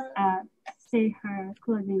announce, say her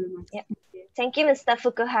closing remarks. Yep. Thank you, Mr.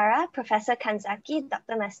 Fukuhara, Professor Kanzaki,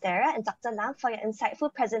 Dr. Mastera, and Dr. Lam for your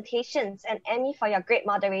insightful presentations, and Amy for your great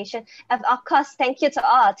moderation. And of course, thank you to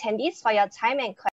all attendees for your time and questions.